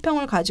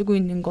 34평을 가지고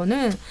있는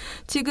거는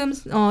지금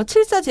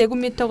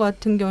 74제곱미터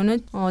같은 경우는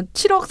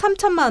 7억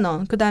 3천만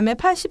원, 그다음에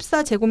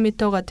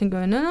 84제곱미터 같은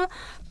경우는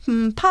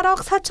 8억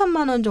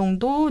 4천만 원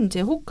정도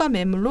이제 호가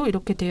매물로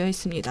이렇게 되어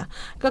있습니다.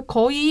 그러니까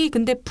거의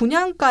근데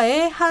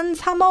분양가에 한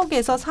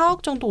 3억에서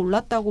 4억 정도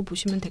올랐다고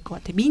보시면 될 것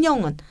같아요.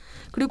 민영은.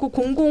 그리고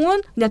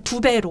공공은 그냥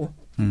 2배로.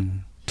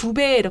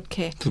 2배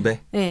이렇게. 2배?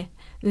 네.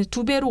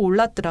 2배로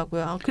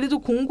올랐더라고요. 그래도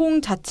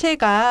공공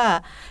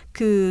자체가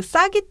그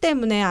싸기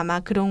때문에 아마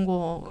그런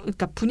거,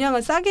 그러니까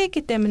분양을 싸게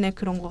했기 때문에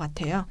그런 것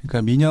같아요.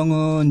 그러니까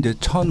민영은 이제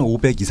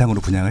 1,500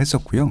 이상으로 분양을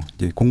했었고요.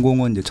 이제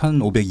공공은 이제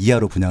 1,500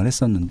 이하로 분양을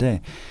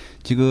했었는데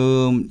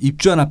지금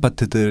입주한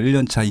아파트들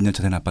 1년차,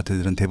 2년차 된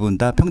아파트들은 대부분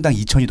다 평당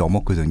 2천이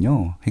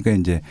넘었거든요. 그러니까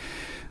이제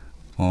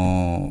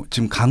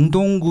지금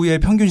강동구의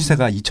평균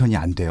시세가 2천이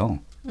안 돼요.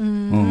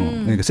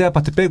 그러니까 새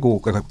아파트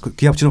빼고 그러니까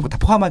기합 지원 다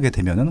포함하게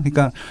되면은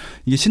그러니까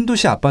이게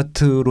신도시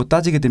아파트로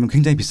따지게 되면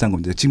굉장히 비싼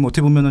겁니다. 지금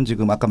어떻게 보면은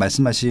지금 아까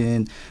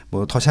말씀하신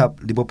뭐 더샵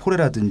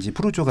리버포레라든지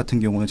프루조 같은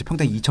경우는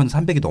평당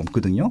 2,300이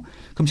넘거든요.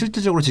 그럼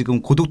실질적으로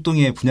지금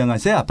고덕동에 분양한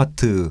새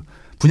아파트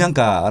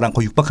분양가랑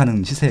거의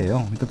육박하는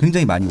시세예요. 그러니까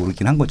굉장히 많이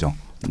오르긴 한 거죠.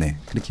 네,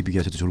 그렇게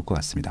비교하셔도 좋을 것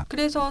같습니다.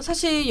 그래서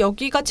사실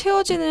여기가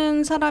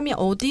채워지는 사람이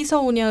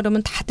어디서 오냐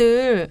그러면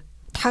다들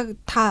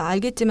다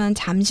알겠지만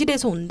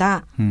잠실에서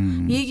온다.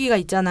 이 얘기가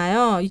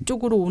있잖아요.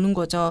 이쪽으로 오는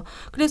거죠.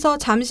 그래서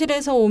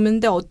잠실에서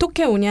오는데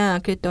어떻게 오냐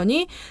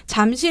그랬더니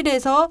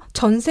잠실에서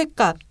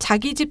전셋값,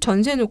 자기 집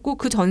전세 놓고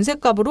그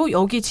전셋값으로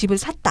여기 집을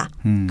샀다.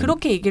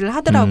 그렇게 얘기를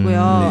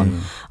하더라고요. 네.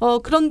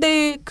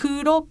 그런데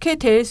그렇게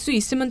될 수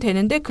있으면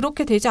되는데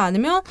그렇게 되지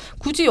않으면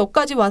굳이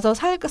여기까지 와서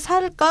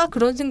살까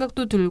그런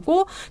생각도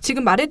들고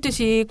지금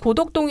말했듯이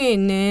고덕동에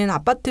있는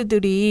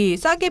아파트들이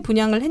싸게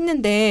분양을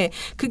했는데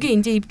그게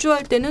이제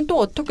입주할 때는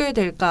또 어떻게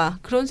될까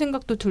그런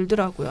생각도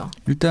들더라고요.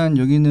 일단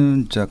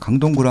여기는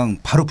강동구랑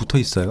바로 붙어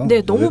있어요.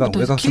 네, 너무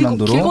붙어 있어요.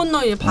 길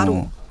건너에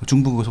바로.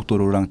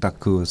 중부고속도로랑 딱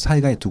그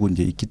사이가에 두고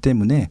이제 있기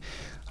때문에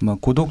아마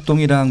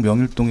고덕동이랑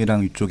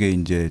명일동이랑 이쪽에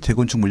이제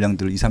재건축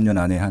물량들을 2, 3년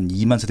안에 한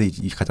 2만 세대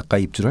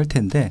가까이 입주를 할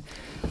텐데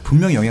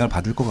분명히 영향을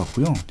받을 것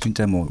같고요.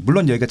 진짜 뭐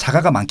물론 여기가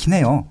자가가 많긴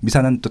해요.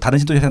 미사는 또 다른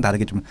신도시랑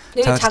다르게 좀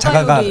네,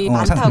 자가가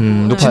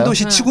많다고.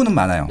 신도시 치고는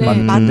많아요.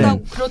 네,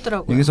 많다고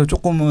그렇더라고요. 여기서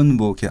조금은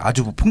뭐 이렇게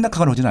아주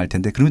폭락하거나 오지는 않을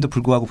텐데 그럼에도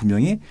불구하고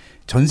분명히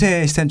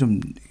전세 시세는 좀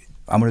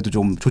아무래도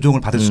좀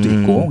조정을 받을 수도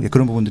있고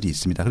그런 부분들이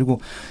있습니다. 그리고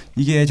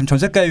이게 지금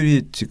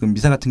전세가율이 지금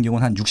미사 같은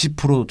경우는 한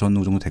 60%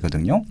 정도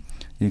되거든요.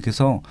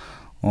 그래서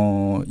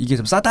이게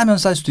좀 싸다면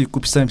쌀 수도 있고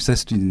비싸면 비쌀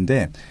수도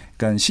있는데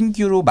그러니까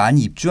신규로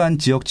많이 입주한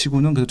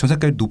지역치고는 그래도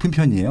전세가율이 높은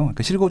편이에요.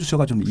 그러니까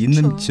실거주수가 좀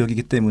있는 그렇죠.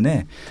 지역이기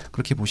때문에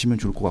그렇게 보시면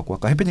좋을 것 같고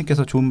아까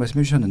햇빛님께서 좋은 말씀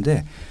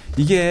해주셨는데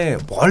이게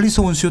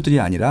멀리서 온 수요들이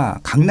아니라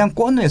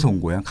강남권에서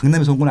온 거예요.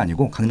 강남에서 온 건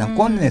아니고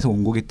강남권에서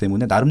온 거기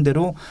때문에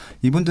나름대로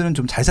이분들은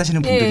좀 잘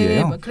사시는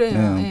분들이에요. 네,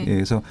 그래요. 네.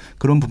 그래서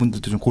그런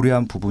부분들도 좀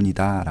고려한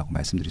부분이다라고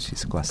말씀드릴 수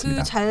있을 것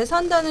같습니다. 그 잘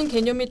산다는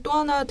개념이 또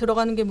하나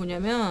들어가는 게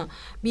뭐냐면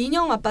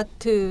민영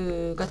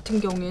아파트 같은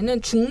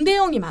경우에는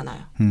중대형이 많아요.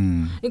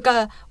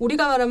 그러니까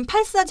우리가 말하면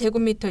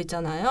 84제곱미터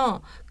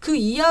있잖아요. 그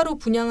이하로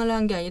분양을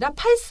한 게 아니라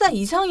 84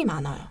 이상이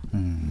많아요.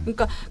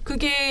 그러니까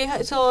그게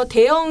해서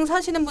대형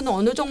사시는 분은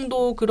어느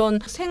정도 그런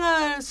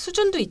생활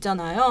수준도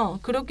있잖아요.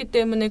 그렇기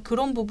때문에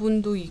그런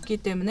부분도 있기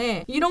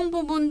때문에 이런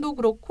부분도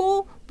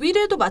그렇고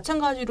위례도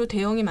마찬가지로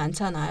대형이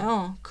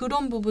많잖아요.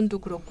 그런 부분도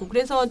그렇고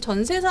그래서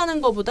전세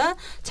사는 것보다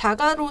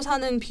자가로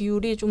사는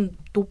비율이 좀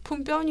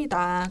높은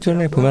편이다.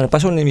 전에 보면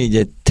빠쇼님이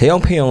이제 대형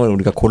평형을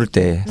우리가 고를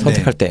때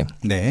선택할 때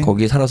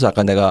거기 살아서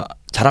약간 내가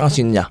자랑할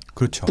수 있느냐,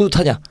 그렇죠.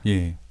 뿌듯하냐,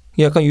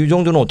 약간 이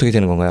정도는 어떻게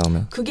되는 건가요?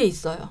 그러면 그게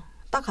있어요.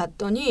 딱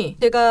갔더니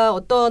내가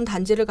어떤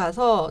단지를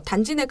가서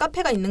단지 내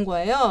카페가 있는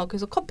거예요.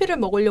 그래서 커피를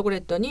먹으려고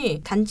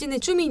했더니 단지 내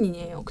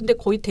주민이에요. 근데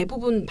거의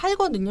대부분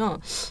팔거든요.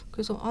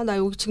 그래서 나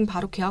여기 지금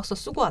바로 계약서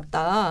쓰고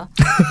왔다.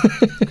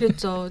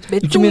 그랬죠.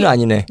 입주민은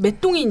아니네.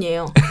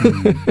 맷동인이에요.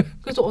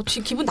 그래서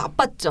기분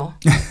나빴죠.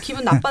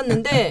 기분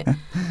나빴는데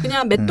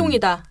그냥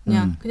맷동이다.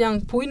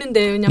 그냥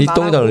보이는데 그냥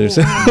밑동이다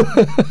그랬어요.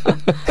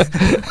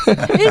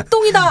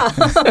 1동이다.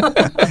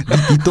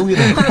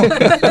 밑동이다.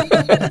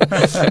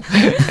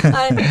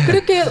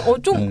 그렇게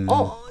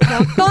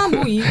약간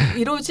뭐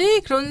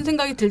이러지 그런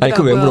생각이 들더라고요. 아니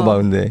그 왜 물어봐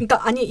근데.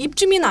 그러니까 아니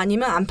입주민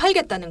아니면 안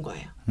팔겠다는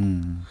거예요.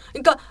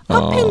 그러니까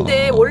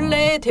카페인데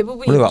원래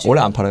대부분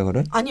원래 안 팔아요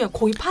그걸? 아니요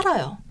거의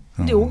팔아요.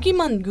 근데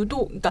여기만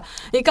유독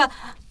그러니까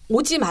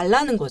오지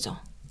말라는 거죠.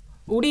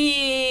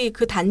 우리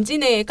그 단지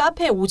내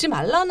카페에 오지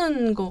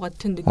말라는 것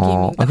같은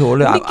느낌인가. 그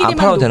원래 안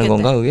팔아도 되는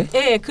건가 그게?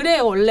 네,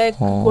 그래요. 원래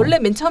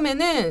맨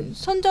처음에는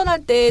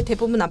선전할 때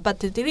대부분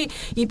아파트들이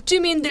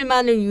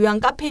입주민들만을 위한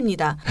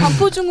카페입니다.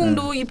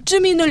 반포중공도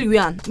입주민을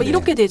위한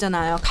이렇게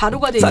되잖아요.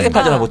 가루가 되니까. 싸게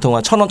팔잖아 보통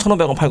 1,000원,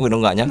 1,500원 팔고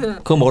이런 거 아니야?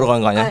 그거 먹으러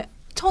가는 거 아니야?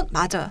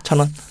 맞아.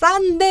 1,000원?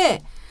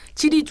 싼데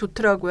질이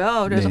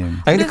좋더라고요. 그래서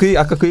아니 근데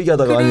아까 그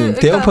얘기하다가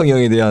대형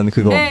평형에 대한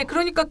그거. 네,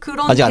 그러니까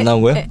그런 아직 안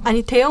나온 거예요?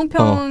 아니 대형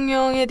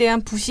평형에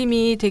대한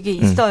부심이 되게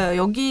있어요.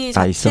 여기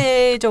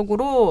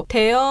자체적으로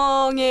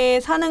대형에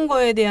사는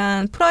거에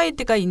대한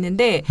프라이드가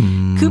있는데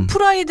그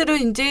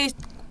프라이드를 이제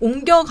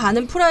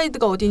옮겨가는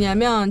프라이드가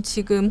어디냐면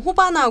지금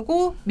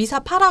호반하고 미사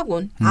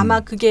파라곤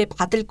아마 그게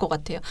받을 것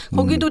같아요.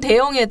 거기도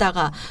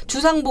대형에다가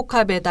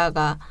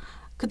주상복합에다가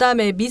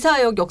그다음에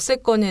미사역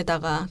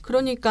역세권에다가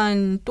그러니까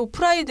또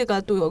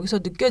프라이드가 또 여기서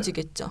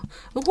느껴지겠죠.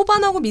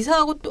 호반하고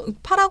미사하고 또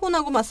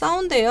파라곤하고 막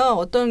싸운대요.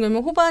 어떤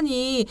경우는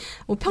호반이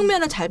뭐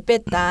평면을 잘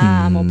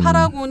뺐다. 뭐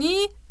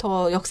파라곤이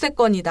더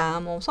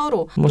역세권이다. 뭐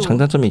서로 뭐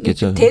장단점이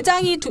있겠죠.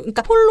 대장이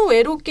그러니까 홀로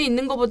외롭게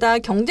있는 것보다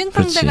경쟁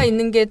상대가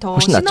있는 게 더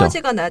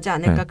시너지가 나지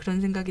않을까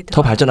그런 생각이 들어요.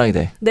 더 발전하게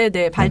돼.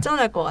 네네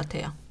발전할 것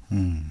같아요.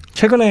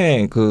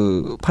 최근에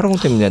그 파라곤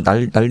때문에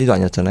난리도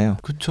아니었잖아요.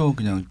 그렇죠.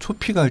 그냥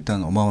초피가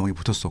일단 어마어마하게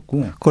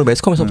붙었었고. 그걸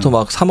매스컴에서부터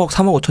막 3억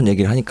 5천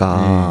얘기를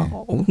하니까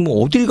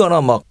뭐 어딜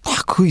가나 막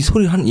그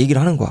소리 얘기를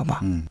하는 거야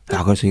막.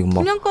 야, 그래서 이거 막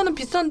분양가는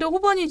비싼데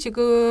호반이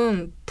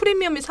지금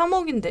프리미엄이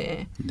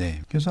 3억인데.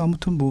 네. 그래서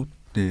아무튼 뭐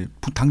네,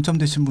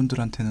 당첨되신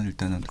분들한테는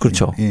일단은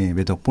그렇죠. 예,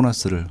 매덕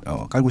보너스를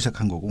깔고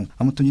시작한 거고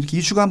아무튼 이렇게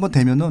이슈가 한번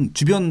되면은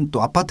주변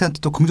또 아파트한테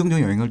또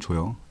긍정적인 영향을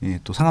줘요. 예,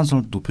 또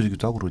상한선을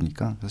높여주기도 하고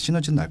그러니까 그래서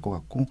시너지는 날 것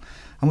같고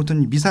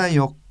아무튼 미사의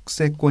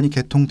역세권이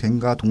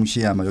개통된과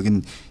동시에 아마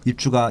여기는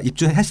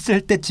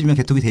입주했을 때쯤이면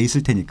개통이 돼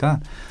있을 테니까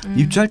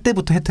입주할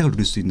때부터 혜택을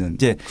누릴 수 있는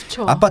이제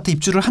그쵸. 아파트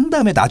입주를 한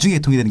다음에 나중에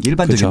개통이 되는 게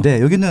일반적인데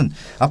그쵸. 여기는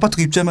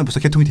아파트가 입주하면 벌써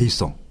개통이 돼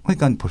있어.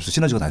 그러니까 벌써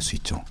시너지가 날 수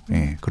있죠.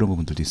 예, 그런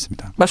부분들도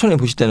있습니다. 마션님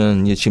보실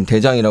때는 이제 지금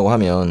대장이라고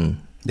하면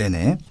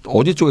네네.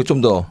 어디 쪽에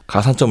좀 더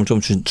가산점을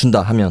좀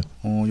준다 하면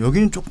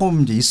여기는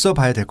조금 이제 있어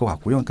봐야 될 것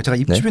같고요. 그러니까 제가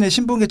입주민의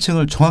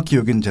신분계층을 정확히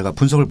여기는 제가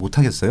분석을 못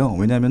하겠어요.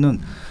 왜냐하면은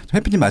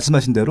해피님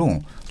말씀하신 대로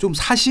좀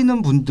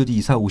사시는 분들이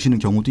이사 오시는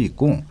경우도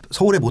있고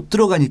서울에 못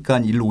들어가니까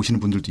일로 오시는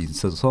분들도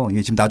있어서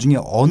이게 지금 나중에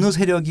어느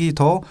세력이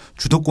더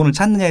주도권을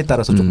찾느냐에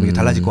따라서 조금 이게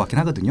달라질 것 같긴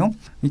하거든요.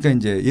 그러니까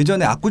이제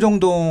예전에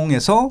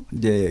압구정동에서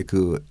이제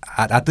그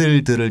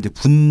아들들을 이제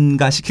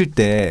분가시킬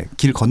때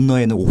길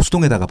건너에는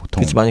옥수동에다가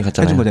보통 많이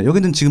갔잖아요. 해준 거잖아요.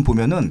 여기는 지금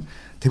보면은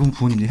대부분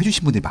부모님들이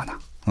해주신 분들이 많아.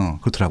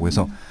 그렇더라고요.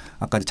 그래서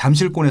아까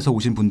잠실권에서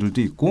오신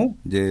분들도 있고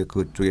이제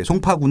그쪽에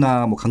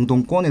송파구나 뭐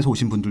강동권에서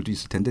오신 분들도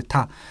있을 텐데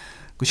다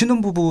그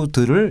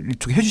신혼부부들을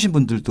이쪽에 해주신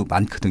분들도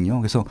많거든요.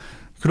 그래서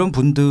그런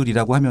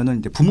분들이라고 하면은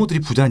이제 부모들이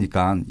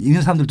부자니까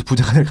있는 사람들도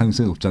부자가 될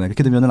가능성이 높잖아요.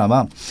 그렇게 되면은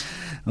아마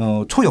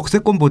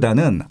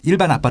초역세권보다는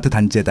일반 아파트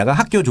단지에다가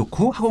학교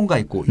좋고 학원가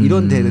있고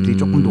이런 데들이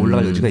조금 더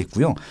올라갈 여지가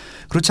있고요.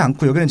 그렇지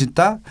않고 여기는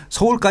진짜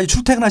서울까지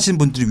출퇴근하시는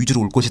분들이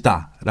위주로 올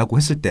것이다라고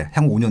했을 때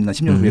향후 5년이나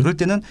 10년 후에 그럴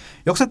때는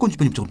역세권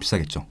주변이 조금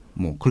비싸겠죠.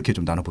 뭐 그렇게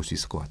좀 나눠볼 수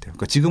있을 것 같아요.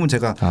 그러니까 지금은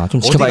제가 좀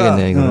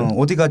지켜봐야겠네요.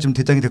 어디가 좀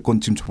대장이 될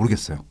건지 지금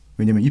모르겠어요.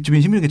 왜냐하면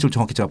입주민 신분계층을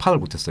정확히 제가 파악을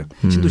못했어요.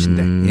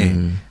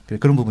 신도시인데 예.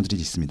 그런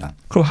부분들이 있습니다.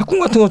 그럼 학군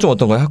같은 건 좀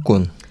어떤가요?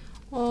 학군?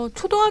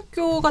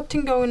 초등학교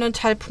같은 경우는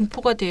잘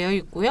분포가 되어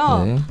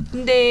있고요. 네.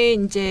 근데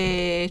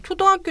이제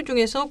초등학교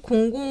중에서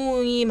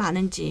공공이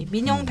많은지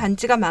민영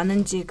단지가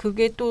많은지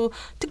그게 또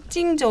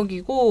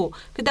특징적이고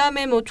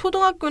그다음에 뭐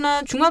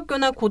초등학교나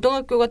중학교나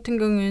고등학교 같은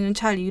경우에는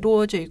잘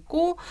이루어져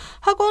있고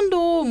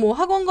학원도 뭐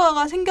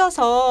학원가가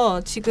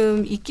생겨서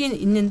지금 있긴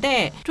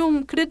있는데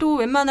좀 그래도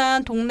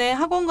웬만한 동네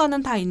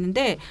학원가는 다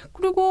있는데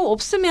그리고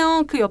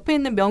없으면 그 옆에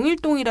있는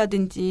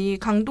명일동이라든지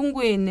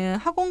강동구에 있는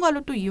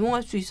학원가를 또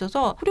이용할 수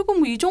있어서 그리고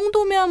뭐 이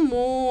정도면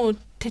뭐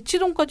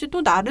대치동까지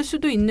또 나를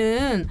수도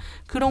있는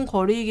그런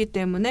거리이기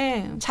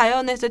때문에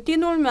자연에서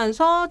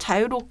뛰놀면서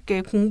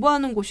자유롭게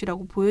공부하는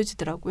곳이라고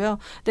보여지더라고요.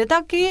 근데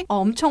딱히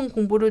엄청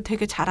공부를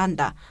되게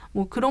잘한다.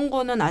 뭐 그런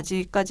거는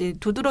아직까지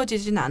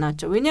두드러지진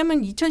않았죠.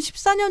 왜냐하면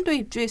 2014년도에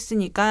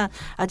입주했으니까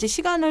아직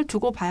시간을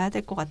두고 봐야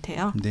될 것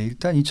같아요. 네,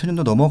 일단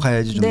 2000년도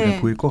넘어가야지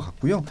좀 보일 것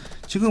같고요.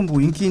 지금 뭐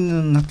인기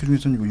있는 학교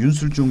중에서는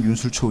윤술중,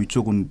 윤술초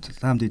이쪽은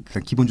사람들이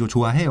일단 기본적으로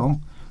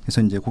좋아해요. 그래서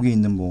이제 거기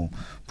있는 뭐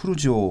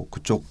푸르지오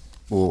그쪽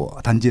뭐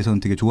단지에서는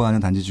되게 좋아하는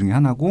단지 중에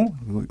하나고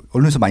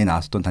언론에서 많이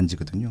나왔었던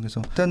단지거든요.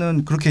 그래서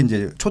일단은 그렇게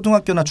이제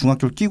초등학교나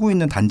중학교를 끼고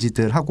있는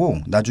단지들하고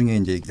나중에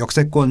이제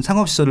역세권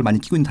상업시설을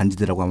많이 끼고 있는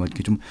단지들하고 아마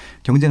이렇게 좀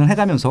경쟁을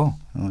해가면서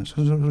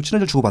서로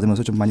시너지를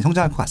주고받으면서 좀 많이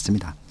성장할 것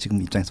같습니다.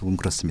 지금 입장에서 보면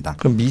그렇습니다.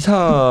 그럼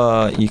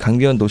미사 이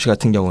강변도시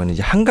같은 경우는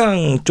이제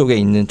한강 쪽에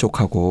있는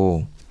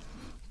쪽하고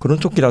그런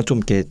쪽이랑 좀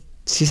이렇게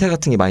시세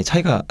같은 게 많이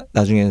차이가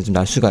나중에는 좀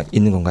날 수가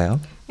있는 건가요?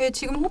 예,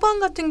 지금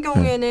호반 같은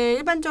경우에는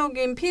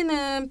일반적인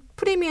피는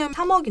프리미엄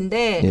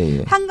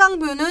 3억인데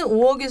한강뷰는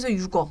 5억에서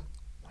 6억.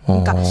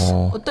 그러니까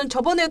어떤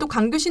저번에도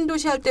강교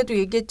신도시 할 때도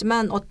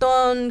얘기했지만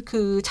어떤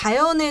그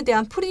자연에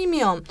대한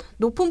프리미엄,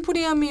 높은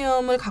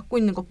프리미엄을 갖고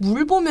있는 거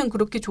물 보면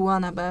그렇게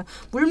좋아하나 봐요.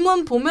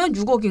 물만 보면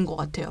 6억인 것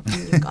같아요.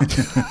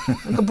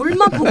 그러니까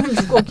물만 보면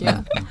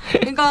 6억이야.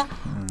 그러니까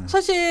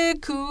사실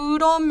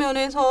그런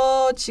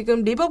면에서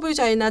지금 리버뷰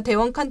자이나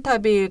대원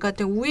칸타빌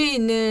같은 위에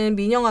있는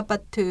민영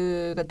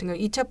아파트 같은 경우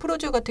 2차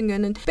프로젝트 같은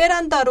경우에는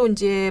베란다로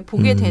이제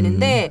보게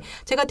되는데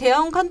제가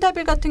대원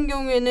칸타빌 같은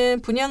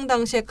경우에는 분양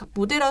당시에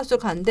모델하우스를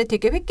갔는데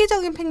되게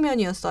획기적인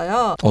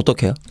평면이었어요.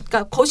 어떻게요?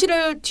 그러니까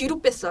거실을 뒤로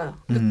뺐어요.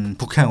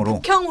 북향으로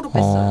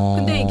뺐어요.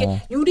 근데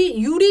이게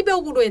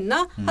유리벽으로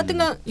했나?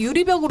 하여튼간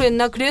유리벽으로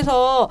했나?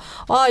 그래서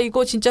와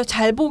이거 진짜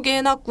잘 보게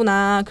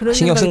해놨구나. 그런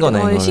신경 쓴 거네.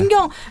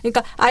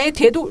 그러니까 아예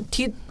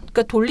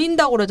그러니까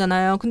돌린다고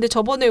그러잖아요. 근데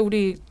저번에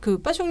우리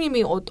그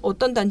빠숑님이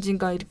어떤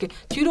단지인가 이렇게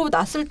뒤로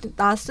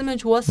놨으면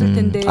좋았을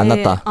텐데 안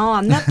놨다.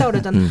 안 놨다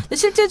그러잖아. 근데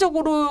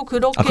실제적으로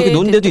그렇게 그게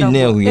논 데도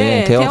있네요. 그게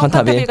네, 대형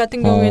칸타빌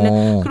같은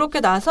경우에는 그렇게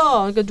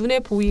나서 그러니까 눈에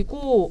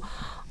보이고.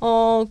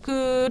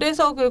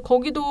 그래서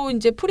거기도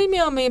이제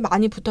프리미엄이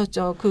많이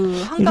붙었죠. 그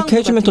한강 이렇게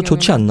해주면 더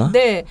좋지 않나?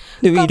 네.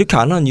 근데 그러니까 왜 이렇게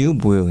안 하는 이유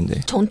뭐예요, 근데?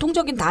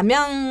 전통적인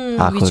남양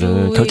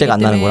위주 결제가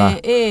안 나는구나.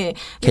 예.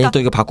 괜히 또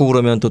이거 바꾸고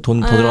그러면 또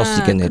돈 더 들어갈 수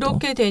있겠네.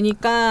 그렇게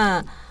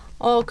되니까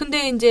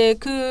근데 이제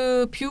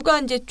그 뷰가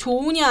이제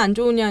좋으냐 안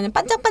좋으냐는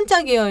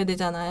반짝반짝이어야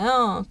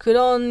되잖아요.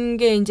 그런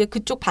게 이제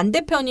그쪽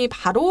반대편이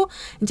바로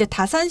이제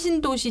다산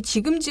신도시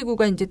지금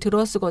지구가 이제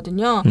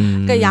들어서거든요.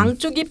 그러니까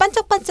양쪽이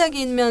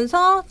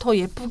반짝반짝이면서 더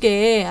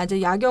예쁘게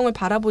아주 야경을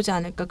바라보지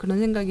않을까 그런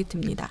생각이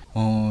듭니다.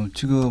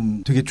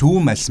 지금 되게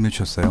좋은 말씀해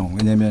주셨어요.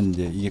 왜냐하면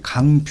이제 이게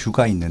강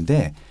뷰가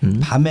있는데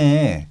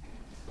밤에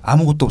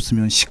아무것도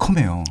없으면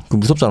시커매요. 그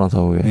무섭잖아,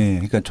 서울에. 네,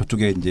 그러니까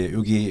저쪽에 이제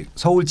여기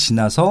서울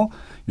지나서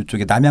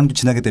이쪽에 남양주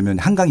지나게 되면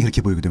한강이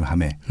그렇게 보이거든요.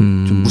 밤에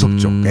좀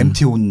무섭죠.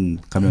 MT온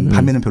가면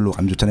밤에는 별로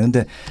안 좋잖아요.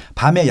 근데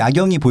밤에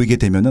야경이 보이게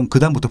되면은 그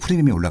다음부터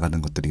프리미엄이 올라가는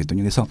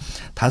것들이거든요. 그래서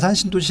다산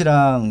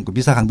신도시랑 그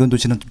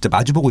미사강변도시는 진짜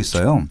마주보고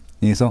있어요.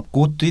 그래서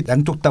그것들이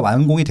양쪽 다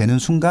완공이 되는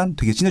순간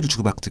되게 시너지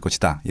주고받을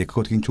것이다. 예,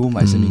 그거 되게 좋은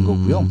말씀인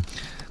거고요.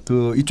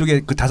 그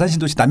이쪽에 그 다산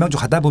신도시 남양주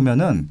가다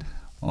보면은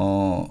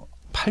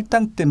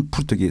 8당댐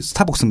저기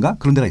스타벅스인가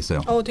그런 데가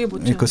있어요. 되게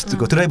멋져요.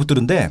 그 드라이브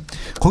뚫는데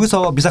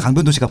거기서 미사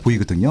강변도시가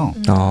보이거든요.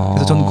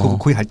 그래서 저는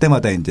거기 갈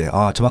때마다 이제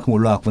저만큼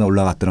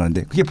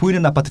올라갔더라는데 그게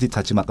보이는 아파트들이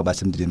다 지금 아까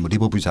말씀드린 뭐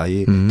리버뷰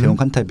자이, 대원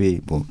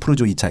칸타베이, 뭐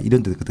프로조 2차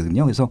이런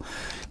데거든요. 그래서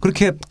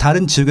그렇게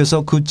다른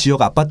지역에서 그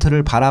지역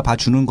아파트를 바라봐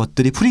주는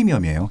것들이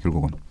프리미엄이에요,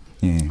 결국은.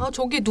 예.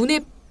 저게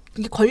눈에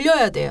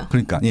걸려야 돼요.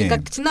 그러니까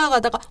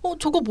지나가다가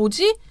저거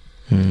뭐지?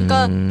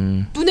 그러니까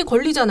눈에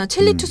걸리잖아.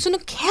 첼리투스는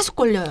계속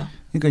걸려요.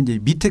 그러니까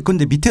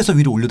이제 밑에서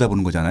위로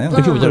올려다보는 거잖아요.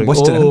 그렇게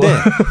멋있잖아요. 근데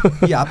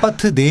이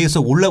아파트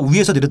내에서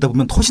위에서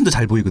내려다보면 훨씬 더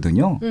잘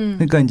보이거든요.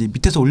 그러니까 이제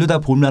밑에서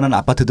올려다볼 만한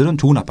아파트들은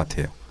좋은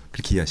아파트예요.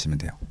 그렇게 이해하시면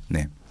돼요.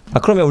 네.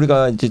 그러면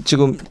우리가 이제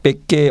지금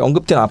몇 개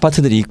언급된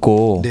아파트들이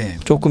있고 네.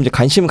 조금 이제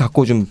관심을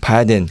갖고 좀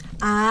봐야 되는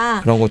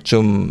그런 것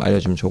좀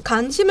알려주면 좋고.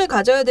 관심을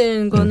가져야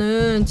되는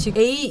거는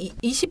지금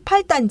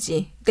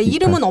A28단지. 그러니까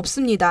이름은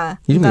없습니다.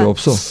 이름이 왜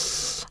없어?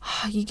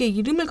 이게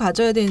이름을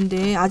가져야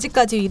되는데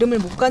아직까지 이름을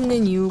못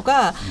갖는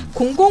이유가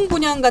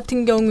공공분양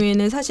같은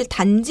경우에는 사실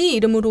단지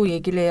이름으로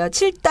얘기를 해요.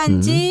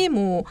 7단지,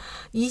 뭐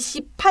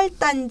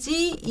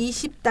 28단지,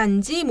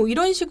 20단지 뭐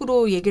이런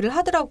식으로 얘기를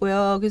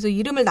하더라고요. 그래서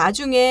이름을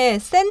나중에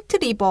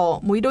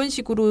센트리버 뭐 이런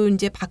식으로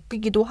이제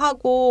바뀌기도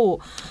하고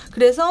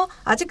그래서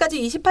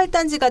아직까지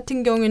 28단지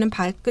같은 경우에는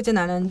바꾸진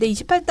않았는데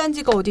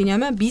 28단지가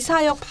어디냐면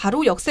미사역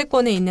바로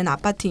역세권에 있는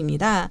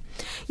아파트입니다.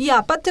 이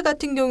아파트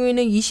같은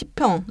경우에는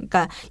 20평,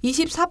 그러니까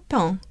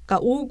 24평, 그러니까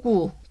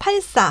 59,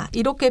 84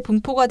 이렇게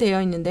분포가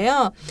되어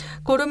있는데요.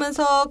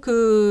 그러면서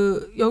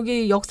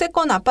여기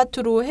역세권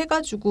아파트로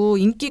해가지고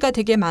인기가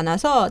되게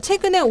많아서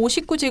최근에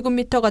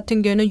 59제곱미터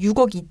같은 경우에는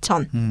 6억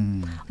 2천.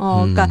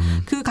 그러니까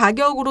그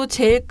가격으로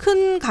제일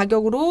큰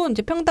가격으로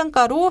이제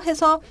평당가로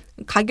해서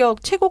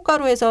가격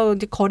최고가로 해서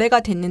이제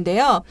거래가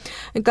됐는데요.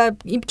 그러니까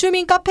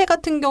입주민 카페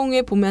같은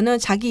경우에 보면은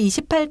자기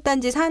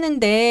 28단지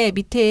사는데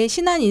밑에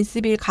신한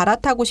인스빌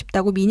갈아타고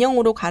싶다고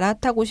민영으로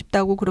갈아타고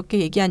싶다고 그렇게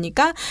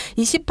얘기하니까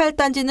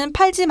 28단지는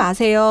팔지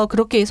마세요.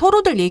 그렇게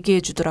서로들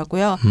얘기해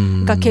주더라고요.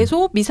 그러니까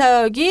계속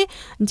미사역이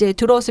이제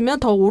들어서면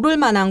더 오를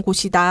만한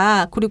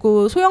곳이다.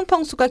 그리고 소형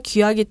평수가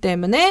귀하기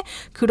때문에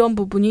그런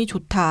부분이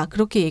좋다.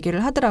 그렇게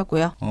얘기를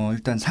하더라고요.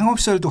 일단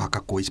상업시설도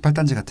가깝고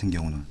 28단지 같은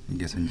경우는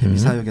이게 이제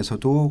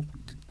미사역에서도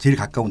제일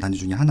가까운 단지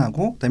중에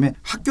하나고 그다음에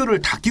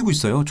학교를 다 끼고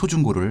있어요.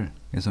 초중고를.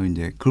 그래서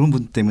이제 그런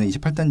분 때문에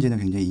 28단지는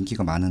굉장히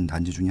인기가 많은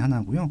단지 중에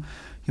하나고요.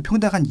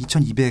 평당 한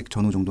 2,200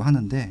 전후 정도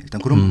하는데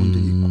일단 그런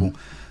부분들이 있고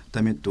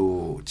그다음에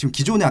또 지금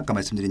기존에 아까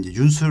말씀드린 이제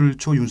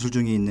윤술초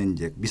윤술중에 있는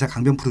이제 미사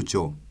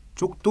강변푸르죠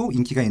쪽도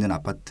인기가 있는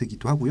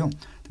아파트기도 하고요.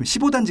 그다음에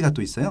 15단지가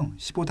또 있어요.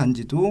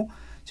 15단지도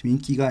지금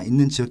인기가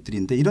있는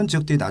지역들인데 이런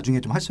지역들이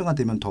나중에 좀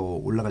활성화되면 더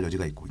올라갈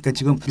여지가 있고. 그러니까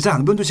지금 미사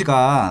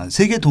강변도시가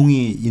 3개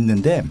동이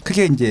있는데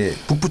크게 이제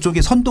북부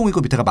쪽이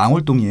선동이고 밑에가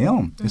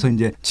망월동이에요. 그래서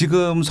이제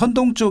지금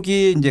선동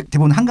쪽이 이제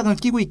대부분 한강을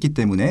끼고 있기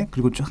때문에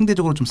그리고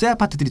상대적으로 좀 새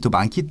아파트들이 더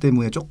많기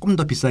때문에 조금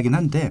더 비싸긴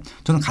한데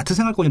저는 같은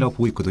생활권이라고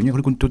보고 있거든요.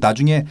 그리고 또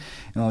나중에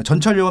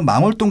전철역은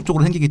망월동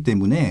쪽으로 생기기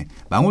때문에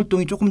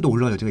망월동이 조금 더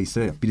올라갈 여지가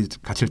있어요. 미리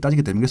가치를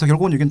따지기 때문에. 그래서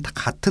결국은 여기는 다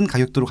같은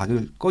가격대로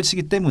가질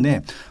것이기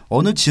때문에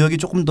어느 지역이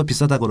조금 더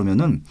비싸다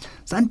그러면은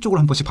싼 쪽으로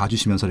한 번씩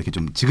봐주시면서 이렇게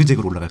좀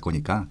지그재그로 올라갈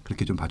거니까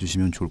그렇게 좀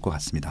봐주시면 좋을 것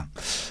같습니다.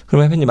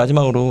 그러면 해피님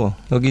마지막으로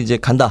여기 이제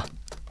간다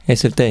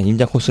했을 때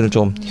임장 코스를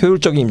좀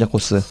효율적인 임장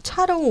코스.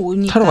 차로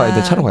오니까.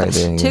 차로 가야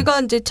돼.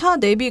 제가 이제 차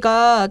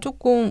내비가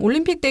조금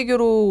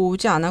올림픽대교로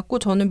오지 않았고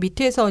저는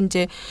밑에서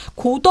이제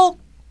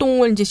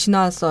고덕동을 이제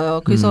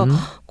지나왔어요. 그래서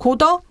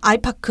고덕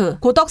아이파크,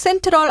 고덕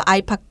센트럴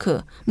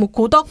아이파크, 뭐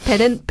고덕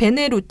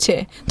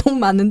베네루체 너무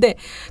많은데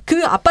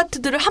그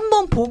아파트들을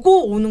한번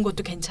보고 오는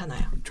것도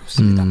괜찮아요.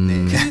 좋습니다.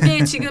 네.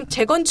 그게 지금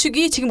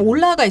재건축이 지금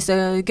올라가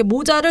있어요. 이렇게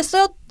모자를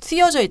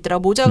씌어져 있더라.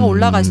 모자가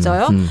올라가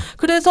있어요.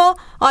 그래서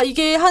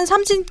이게 한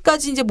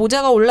 3층까지 이제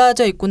모자가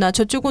올라져 있구나.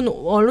 저쪽은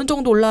어느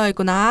정도 올라와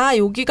있구나.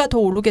 여기가 더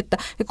오르겠다.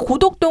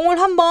 고덕동을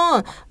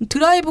한번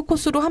드라이브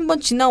코스로 한번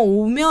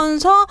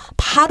지나오면서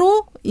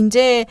바로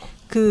이제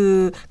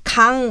그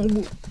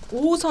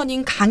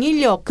 5호선인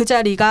강일역 그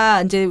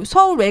자리가 이제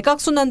서울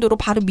외곽순환도로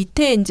바로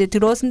밑에 이제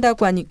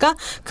들어선다고 하니까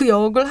그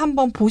역을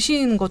한번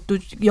보시는 것도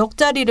역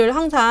자리를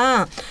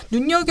항상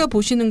눈여겨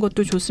보시는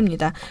것도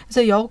좋습니다.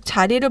 그래서 역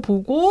자리를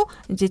보고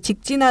이제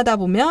직진하다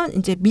보면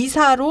이제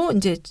미사로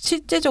이제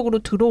실제적으로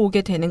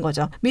들어오게 되는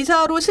거죠.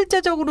 미사로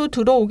실제적으로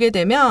들어오게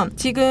되면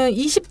지금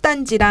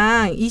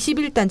 20단지랑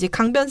 21단지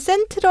강변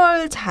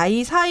센트럴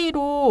자이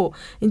사이로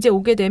이제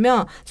오게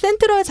되면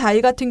센트럴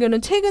자이 같은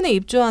경우는 최근에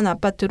입주한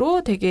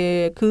아파트로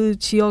되게 그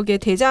지역의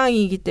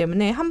대장이기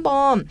때문에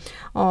한번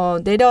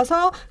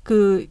내려서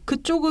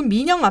그쪽은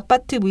민영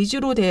아파트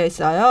위주로 되어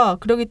있어요.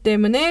 그렇기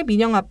때문에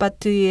민영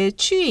아파트의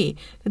추이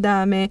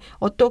그다음에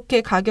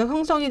어떻게 가격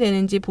형성이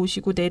되는지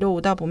보시고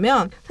내려오다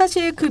보면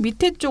사실 그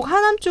밑에 쪽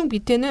하남 쪽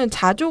밑에는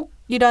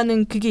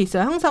자족이라는 그게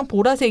있어요. 항상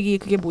보라색이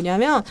그게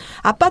뭐냐면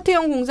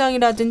아파트형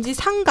공장이라든지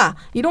상가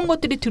이런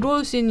것들이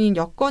들어올 수 있는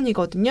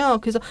여건이거든요.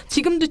 그래서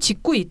지금도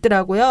짓고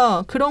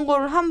있더라고요. 그런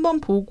거를 한번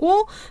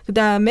보고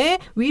그다음에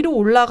위로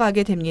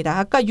올라가게 됩니다.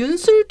 아까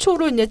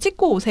윤술초로 이제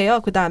찍고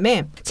오세요.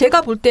 그다음에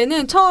제가 볼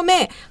때는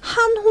처음에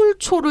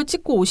한홀초를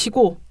찍고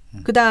오시고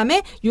그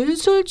다음에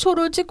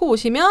윤술초를 찍고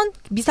오시면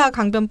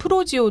미사강변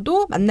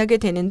프로지오도 만나게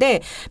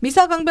되는데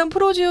미사강변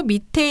프로지오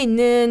밑에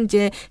있는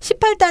이제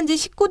 18단지,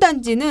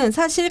 19단지는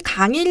사실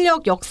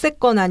강일역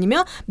역세권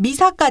아니면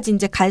미사까지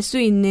이제 갈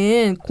수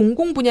있는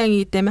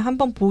공공분양이기 때문에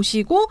한번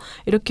보시고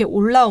이렇게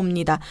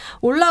올라옵니다.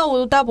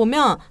 올라오다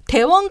보면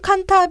대원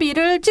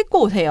칸타비를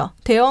찍고 오세요.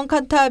 대원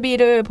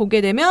칸타비를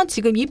보게 되면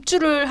지금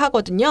입주를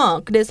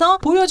하거든요. 그래서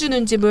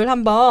보여주는 집을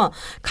한번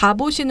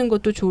가보시는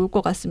것도 좋을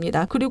것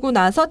같습니다. 그리고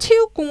나서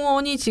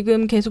체육공원이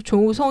지금 계속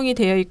조성이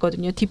되어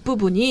있거든요.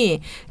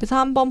 뒷부분이. 그래서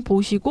한번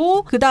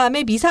보시고 그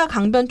다음에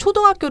미사강변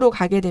초등학교로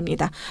가게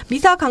됩니다.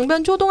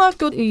 미사강변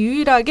초등학교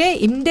유일하게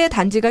임대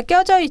단지가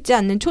껴져 있지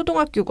않는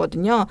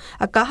초등학교거든요.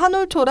 아까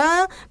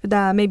한올초랑 그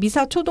다음에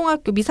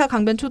미사초등학교,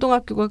 미사강변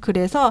초등학교가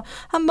그래서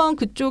한번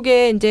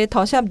그쪽에 이제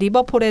더샵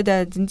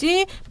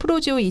리버폴이라든지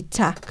프로지오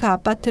 2차 그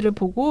아파트를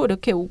보고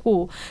이렇게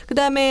오고 그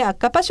다음에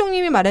아까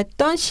빠숑님이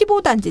말했던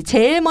 15단지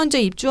제일 먼저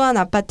입주한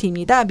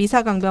아파트입니다.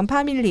 미사강변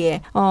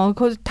파밀리에.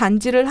 그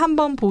단지를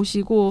한번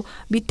보시고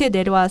밑에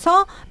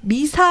내려와서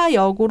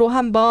미사역으로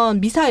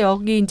한번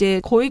미사역이 이제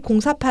거의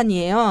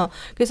공사판이에요.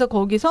 그래서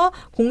거기서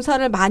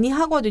공사를 많이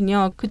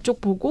하거든요.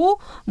 그쪽 보고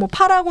뭐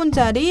파라곤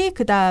자리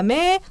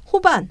그다음에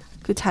호반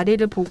그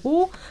자리를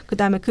보고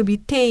그다음에 그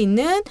밑에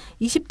있는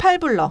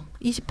 28블럭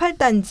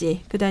 28단지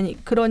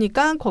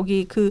그러니까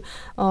거기 그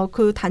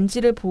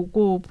단지를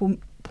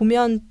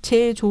보면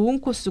제일 좋은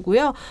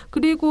코스고요.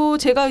 그리고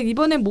제가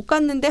이번에 못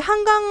갔는데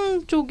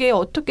한강 쪽에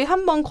어떻게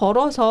한번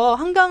걸어서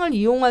한강을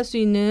이용할 수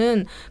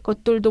있는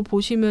것들도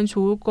보시면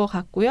좋을 것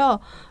같고요.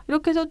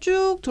 이렇게 해서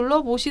쭉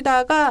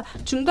둘러보시다가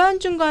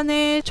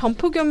중간중간에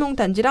점포겸용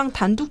단지랑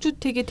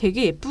단독주택이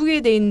되게 예쁘게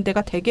돼 있는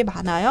데가 되게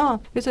많아요.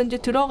 그래서 이제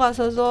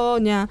들어가서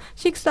그냥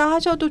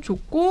식사하셔도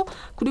좋고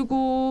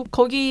그리고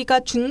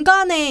거기가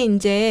중간에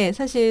이제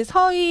사실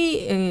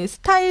서희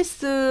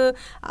스타일스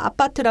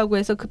아파트라고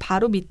해서 그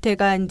바로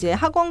밑에가 이제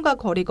학원가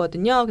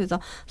거리거든요. 그래서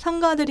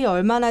상가들이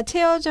얼마나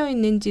채워져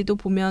있는지도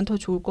보면 더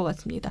좋을 것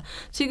같습니다.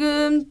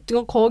 지금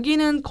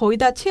거기는 거의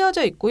다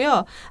채워져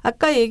있고요.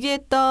 아까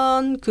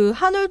얘기했던 그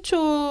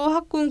한울초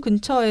학군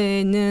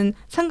근처에 있는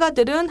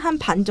상가들은 한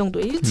반 정도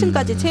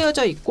 1층까지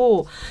채워져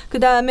있고 그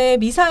다음에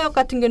미사역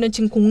같은 경우는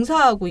지금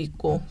공사하고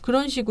있고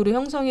그런 식으로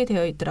형성이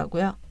되어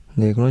있더라고요.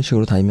 네, 그런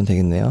식으로 다니면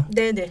되겠네요.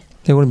 네네.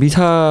 네, 오늘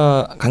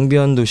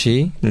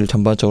미사강변도시를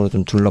전반적으로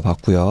좀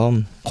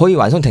둘러봤고요. 거의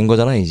완성된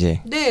거잖아요,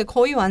 이제. 네,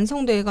 거의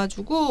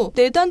완성돼가지고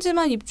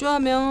 4단지만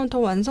입주하면 더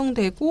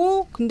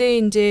완성되고 근데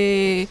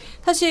이제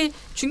사실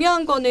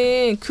중요한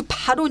거는 그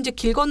바로 이제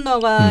길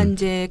건너가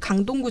이제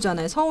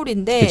강동구잖아요,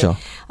 서울인데 그렇죠.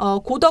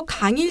 고덕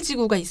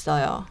강일지구가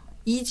있어요.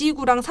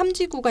 2지구랑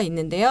 3지구가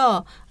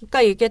있는데요.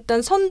 아까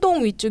얘기했던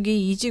선동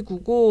위쪽이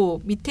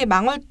 2지구고 밑에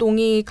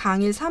망월동이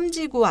강일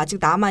 3지구 아직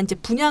남아 이제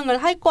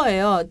분양을 할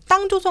거예요.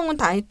 땅 조성은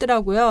다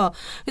했더라고요.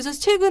 그래서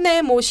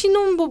최근에 뭐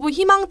신혼부부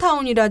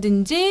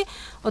희망타운이라든지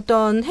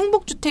어떤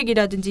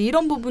행복주택이라든지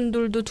이런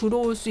부분들도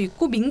들어올 수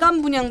있고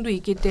민간 분양도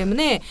있기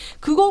때문에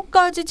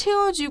그것까지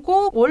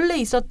채워지고 원래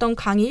있었던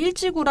강의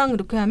 1지구랑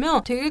이렇게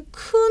하면 되게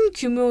큰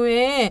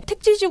규모의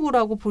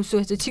택지지구라고 볼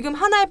수가 있어요. 지금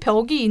하나의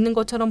벽이 있는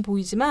것처럼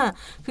보이지만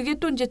그게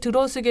또 이제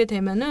들어서게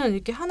되면은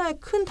이렇게 하나의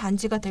큰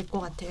단지가 될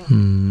것 같아요.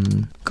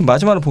 그럼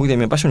마지막으로 보게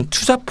되면 빠시면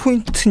투자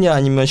포인트냐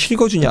아니면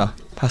실거주냐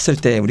봤을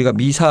때 우리가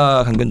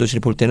미사강변도시를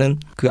볼 때는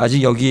그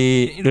아직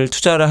여기를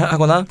투자를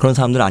하거나 그런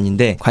사람들은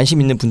아닌데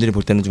관심 있는 분들이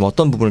볼 때는 좀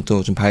어떤 부분을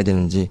또 좀 봐야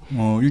되는지.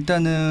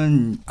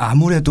 일단은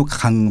아무래도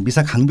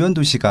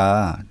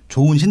미사강변도시가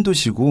좋은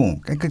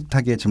신도시고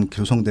깨끗하게 좀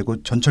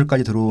조성되고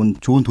전철까지 들어온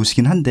좋은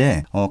도시긴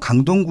한데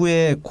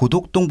강동구의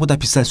고덕동보다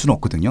비쌀 수는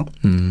없거든요.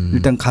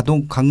 일단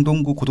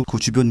강동구 고덕구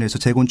주변에서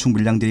재건축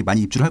물량들이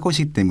많이 입주를 할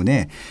것이기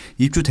때문에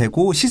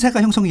입주되고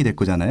시세가 형성이 될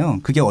거잖아요.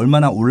 그게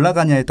얼마나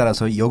올라가냐에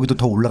따라서 여기도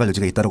더 올라갈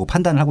여지가 있다고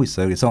판단 판단을 하고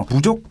있어요. 그래서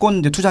무조건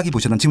이제 투자기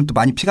보시면 지금 또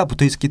많이 피가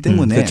붙어 있었기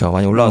때문에 그렇죠.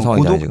 많이 올라간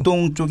상황이죠.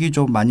 고덕동 쪽이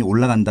좀 많이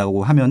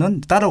올라간다고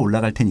하면은 따라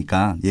올라갈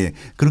테니까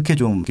그렇게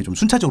좀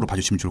순차적으로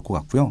봐주시면 좋을 것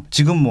같고요.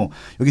 지금 뭐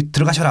여기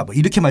들어가셔라 뭐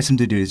이렇게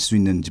말씀드릴 수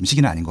있는 지금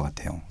시기는 아닌 것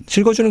같아요.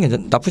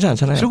 실거주는 나쁘지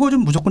않잖아요.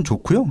 실거주는 무조건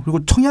좋고요.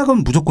 그리고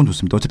청약은 무조건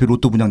좋습니다. 어차피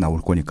로또 분양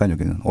나올 거니까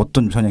여기는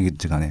어떤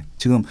청약이든지 간에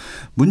지금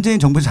문재인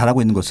정부에서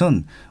잘하고 있는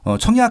것은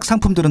청약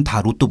상품들은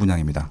다 로또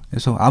분양입니다.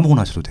 그래서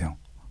아무거나 하셔도 돼요.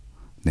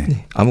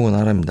 네, 아무거나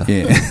하랍니다.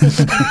 예.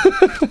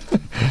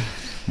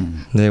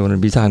 네, 오늘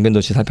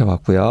미사강변도시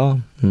살펴봤고요.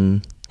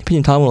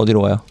 피님 다음은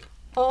어디로 가요?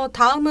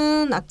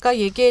 다음은 아까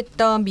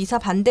얘기했던 미사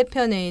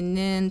반대편에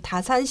있는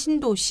다산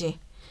신도시.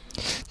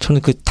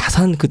 저는 그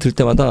다산 들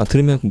때마다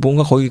들으면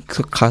뭔가 거기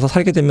가서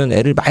살게 되면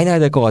애를 많이 낳아야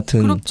될 것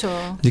같은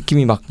그렇죠.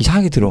 느낌이 막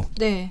이상하게 들어.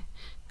 네.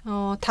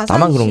 다산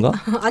나만 그런가?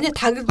 아니요,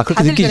 그렇게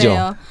다들 느끼죠.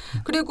 그래요.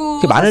 그리고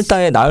그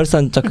마늘따에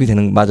나을산자 그게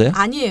되는 맞아요?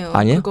 아니에요.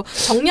 아니에요? 그리고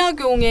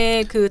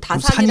정약용의 그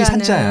다산이라는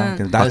산이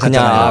산자야.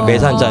 그냥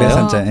매산자예요?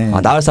 매산자. 예.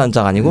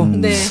 나을산자가 아니고?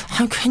 네.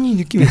 괜히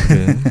느낌이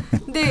그래.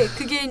 근데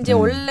그게 이제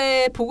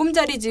원래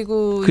보금자리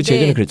지구 그치,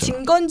 예전에 그랬죠.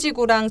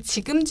 진건지구랑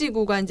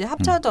지금지구가 이제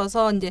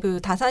합쳐져서 이제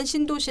그 다산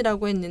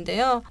신도시라고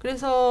했는데요.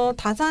 그래서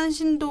다산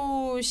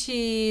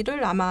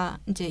신도시를 아마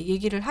이제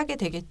얘기를 하게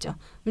되겠죠.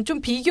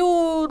 좀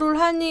비교를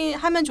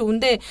하면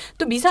좋은데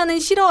또 미사는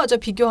싫어하죠.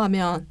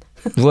 비교하면.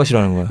 누가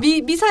싫어하는 거야?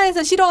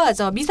 미사에서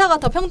싫어하죠. 미사가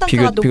더 평단가가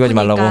비교하지 높으니까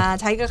말라고?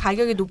 자기가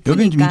가격이 높으니까.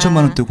 여기는 2천만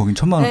원대 거긴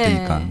 1,000만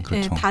원대니까.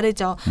 그렇죠. 네,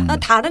 다르죠.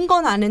 다른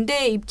건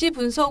아는데 입지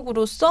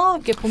분석으로서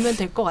이렇게 보면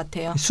될 것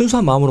같아요.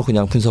 순수한 마음으로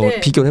그냥 분석을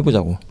비교를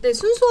해보자고. 네,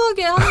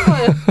 순수하게 하는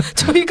거예요.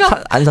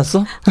 저희가 안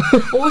샀어?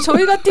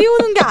 저희가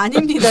띄우는 게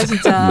아닙니다,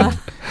 진짜.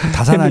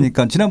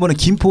 다산하니까 지난번에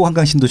김포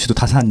한강 신도시도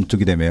다산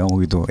쪽이라며요.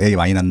 거기도 애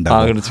많이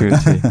낳는다고. 그렇지.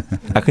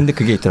 근데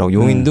그게 있더라고.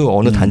 용인도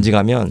어느 단지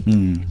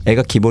가면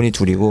애가 기본이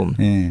둘이고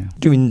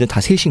좀 있는데 다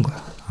셋인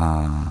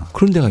거야.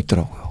 그런 데가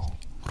있더라고요.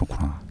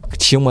 그렇구나. 그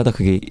지역마다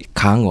그게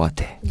강한 것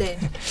같아. 네.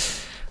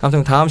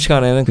 아무튼 다음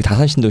시간에는 그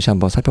다산 신도시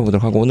한번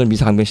살펴보도록 하고 오늘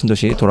미사강변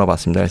신도시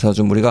돌아봤습니다. 그래서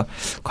좀 우리가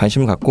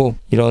관심을 갖고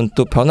이런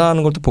또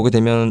변화하는 걸 또 보게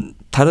되면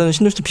다른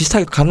신도시도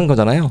비슷하게 가는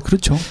거잖아요.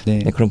 그렇죠.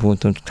 네. 그런 부분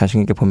좀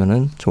자신 있게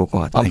보면은 좋을 것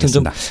같아요. 아무튼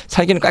알겠습니다. 좀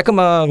살기는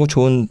깔끔하고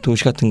좋은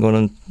도시 같은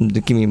거는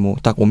느낌이 뭐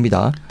딱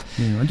옵니다.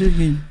 네,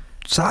 완전히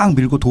싹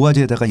밀고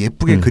도화지에다가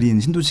예쁘게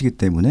그린 신도시이기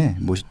때문에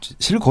뭐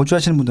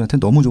실거주하시는 분들한테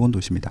너무 좋은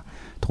도시입니다.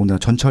 더군다나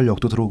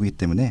전철역도 들어오기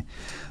때문에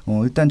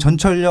일단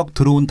전철역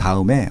들어온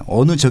다음에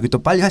어느 지역이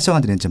또 빨리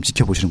활성화되는지 좀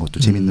지켜보시는 것도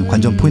재밌는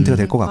관전 포인트가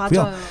될 것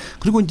같고요. 맞아요.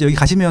 그리고 이제 여기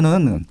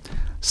가시면은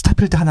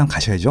스타필드 하나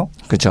가셔야죠.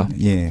 그렇죠.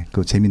 예,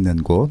 그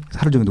재밌는 곳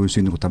하루 종일 놀 수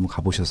있는 곳도 한번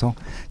가보셔서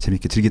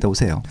재밌게 즐기다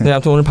오세요. 네,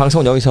 아무튼 오늘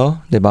방송은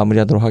여기서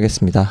마무리하도록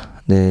하겠습니다.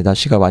 네,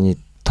 날씨가 많이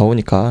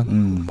더우니까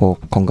뭐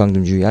건강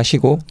좀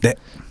유의하시고 네,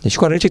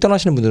 휴가를 일찍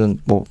떠나시는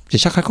분들은 뭐 이제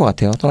시작할 것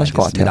같아요. 떠나실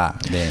알겠습니다. 것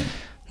같아요.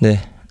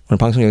 네, 오늘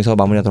방송 여기서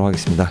마무리하도록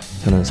하겠습니다.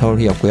 저는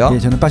서울희였고요. 네,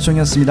 저는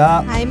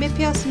빠숑이었습니다.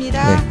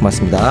 아임해피였습니다. 네,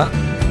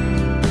 고맙습니다.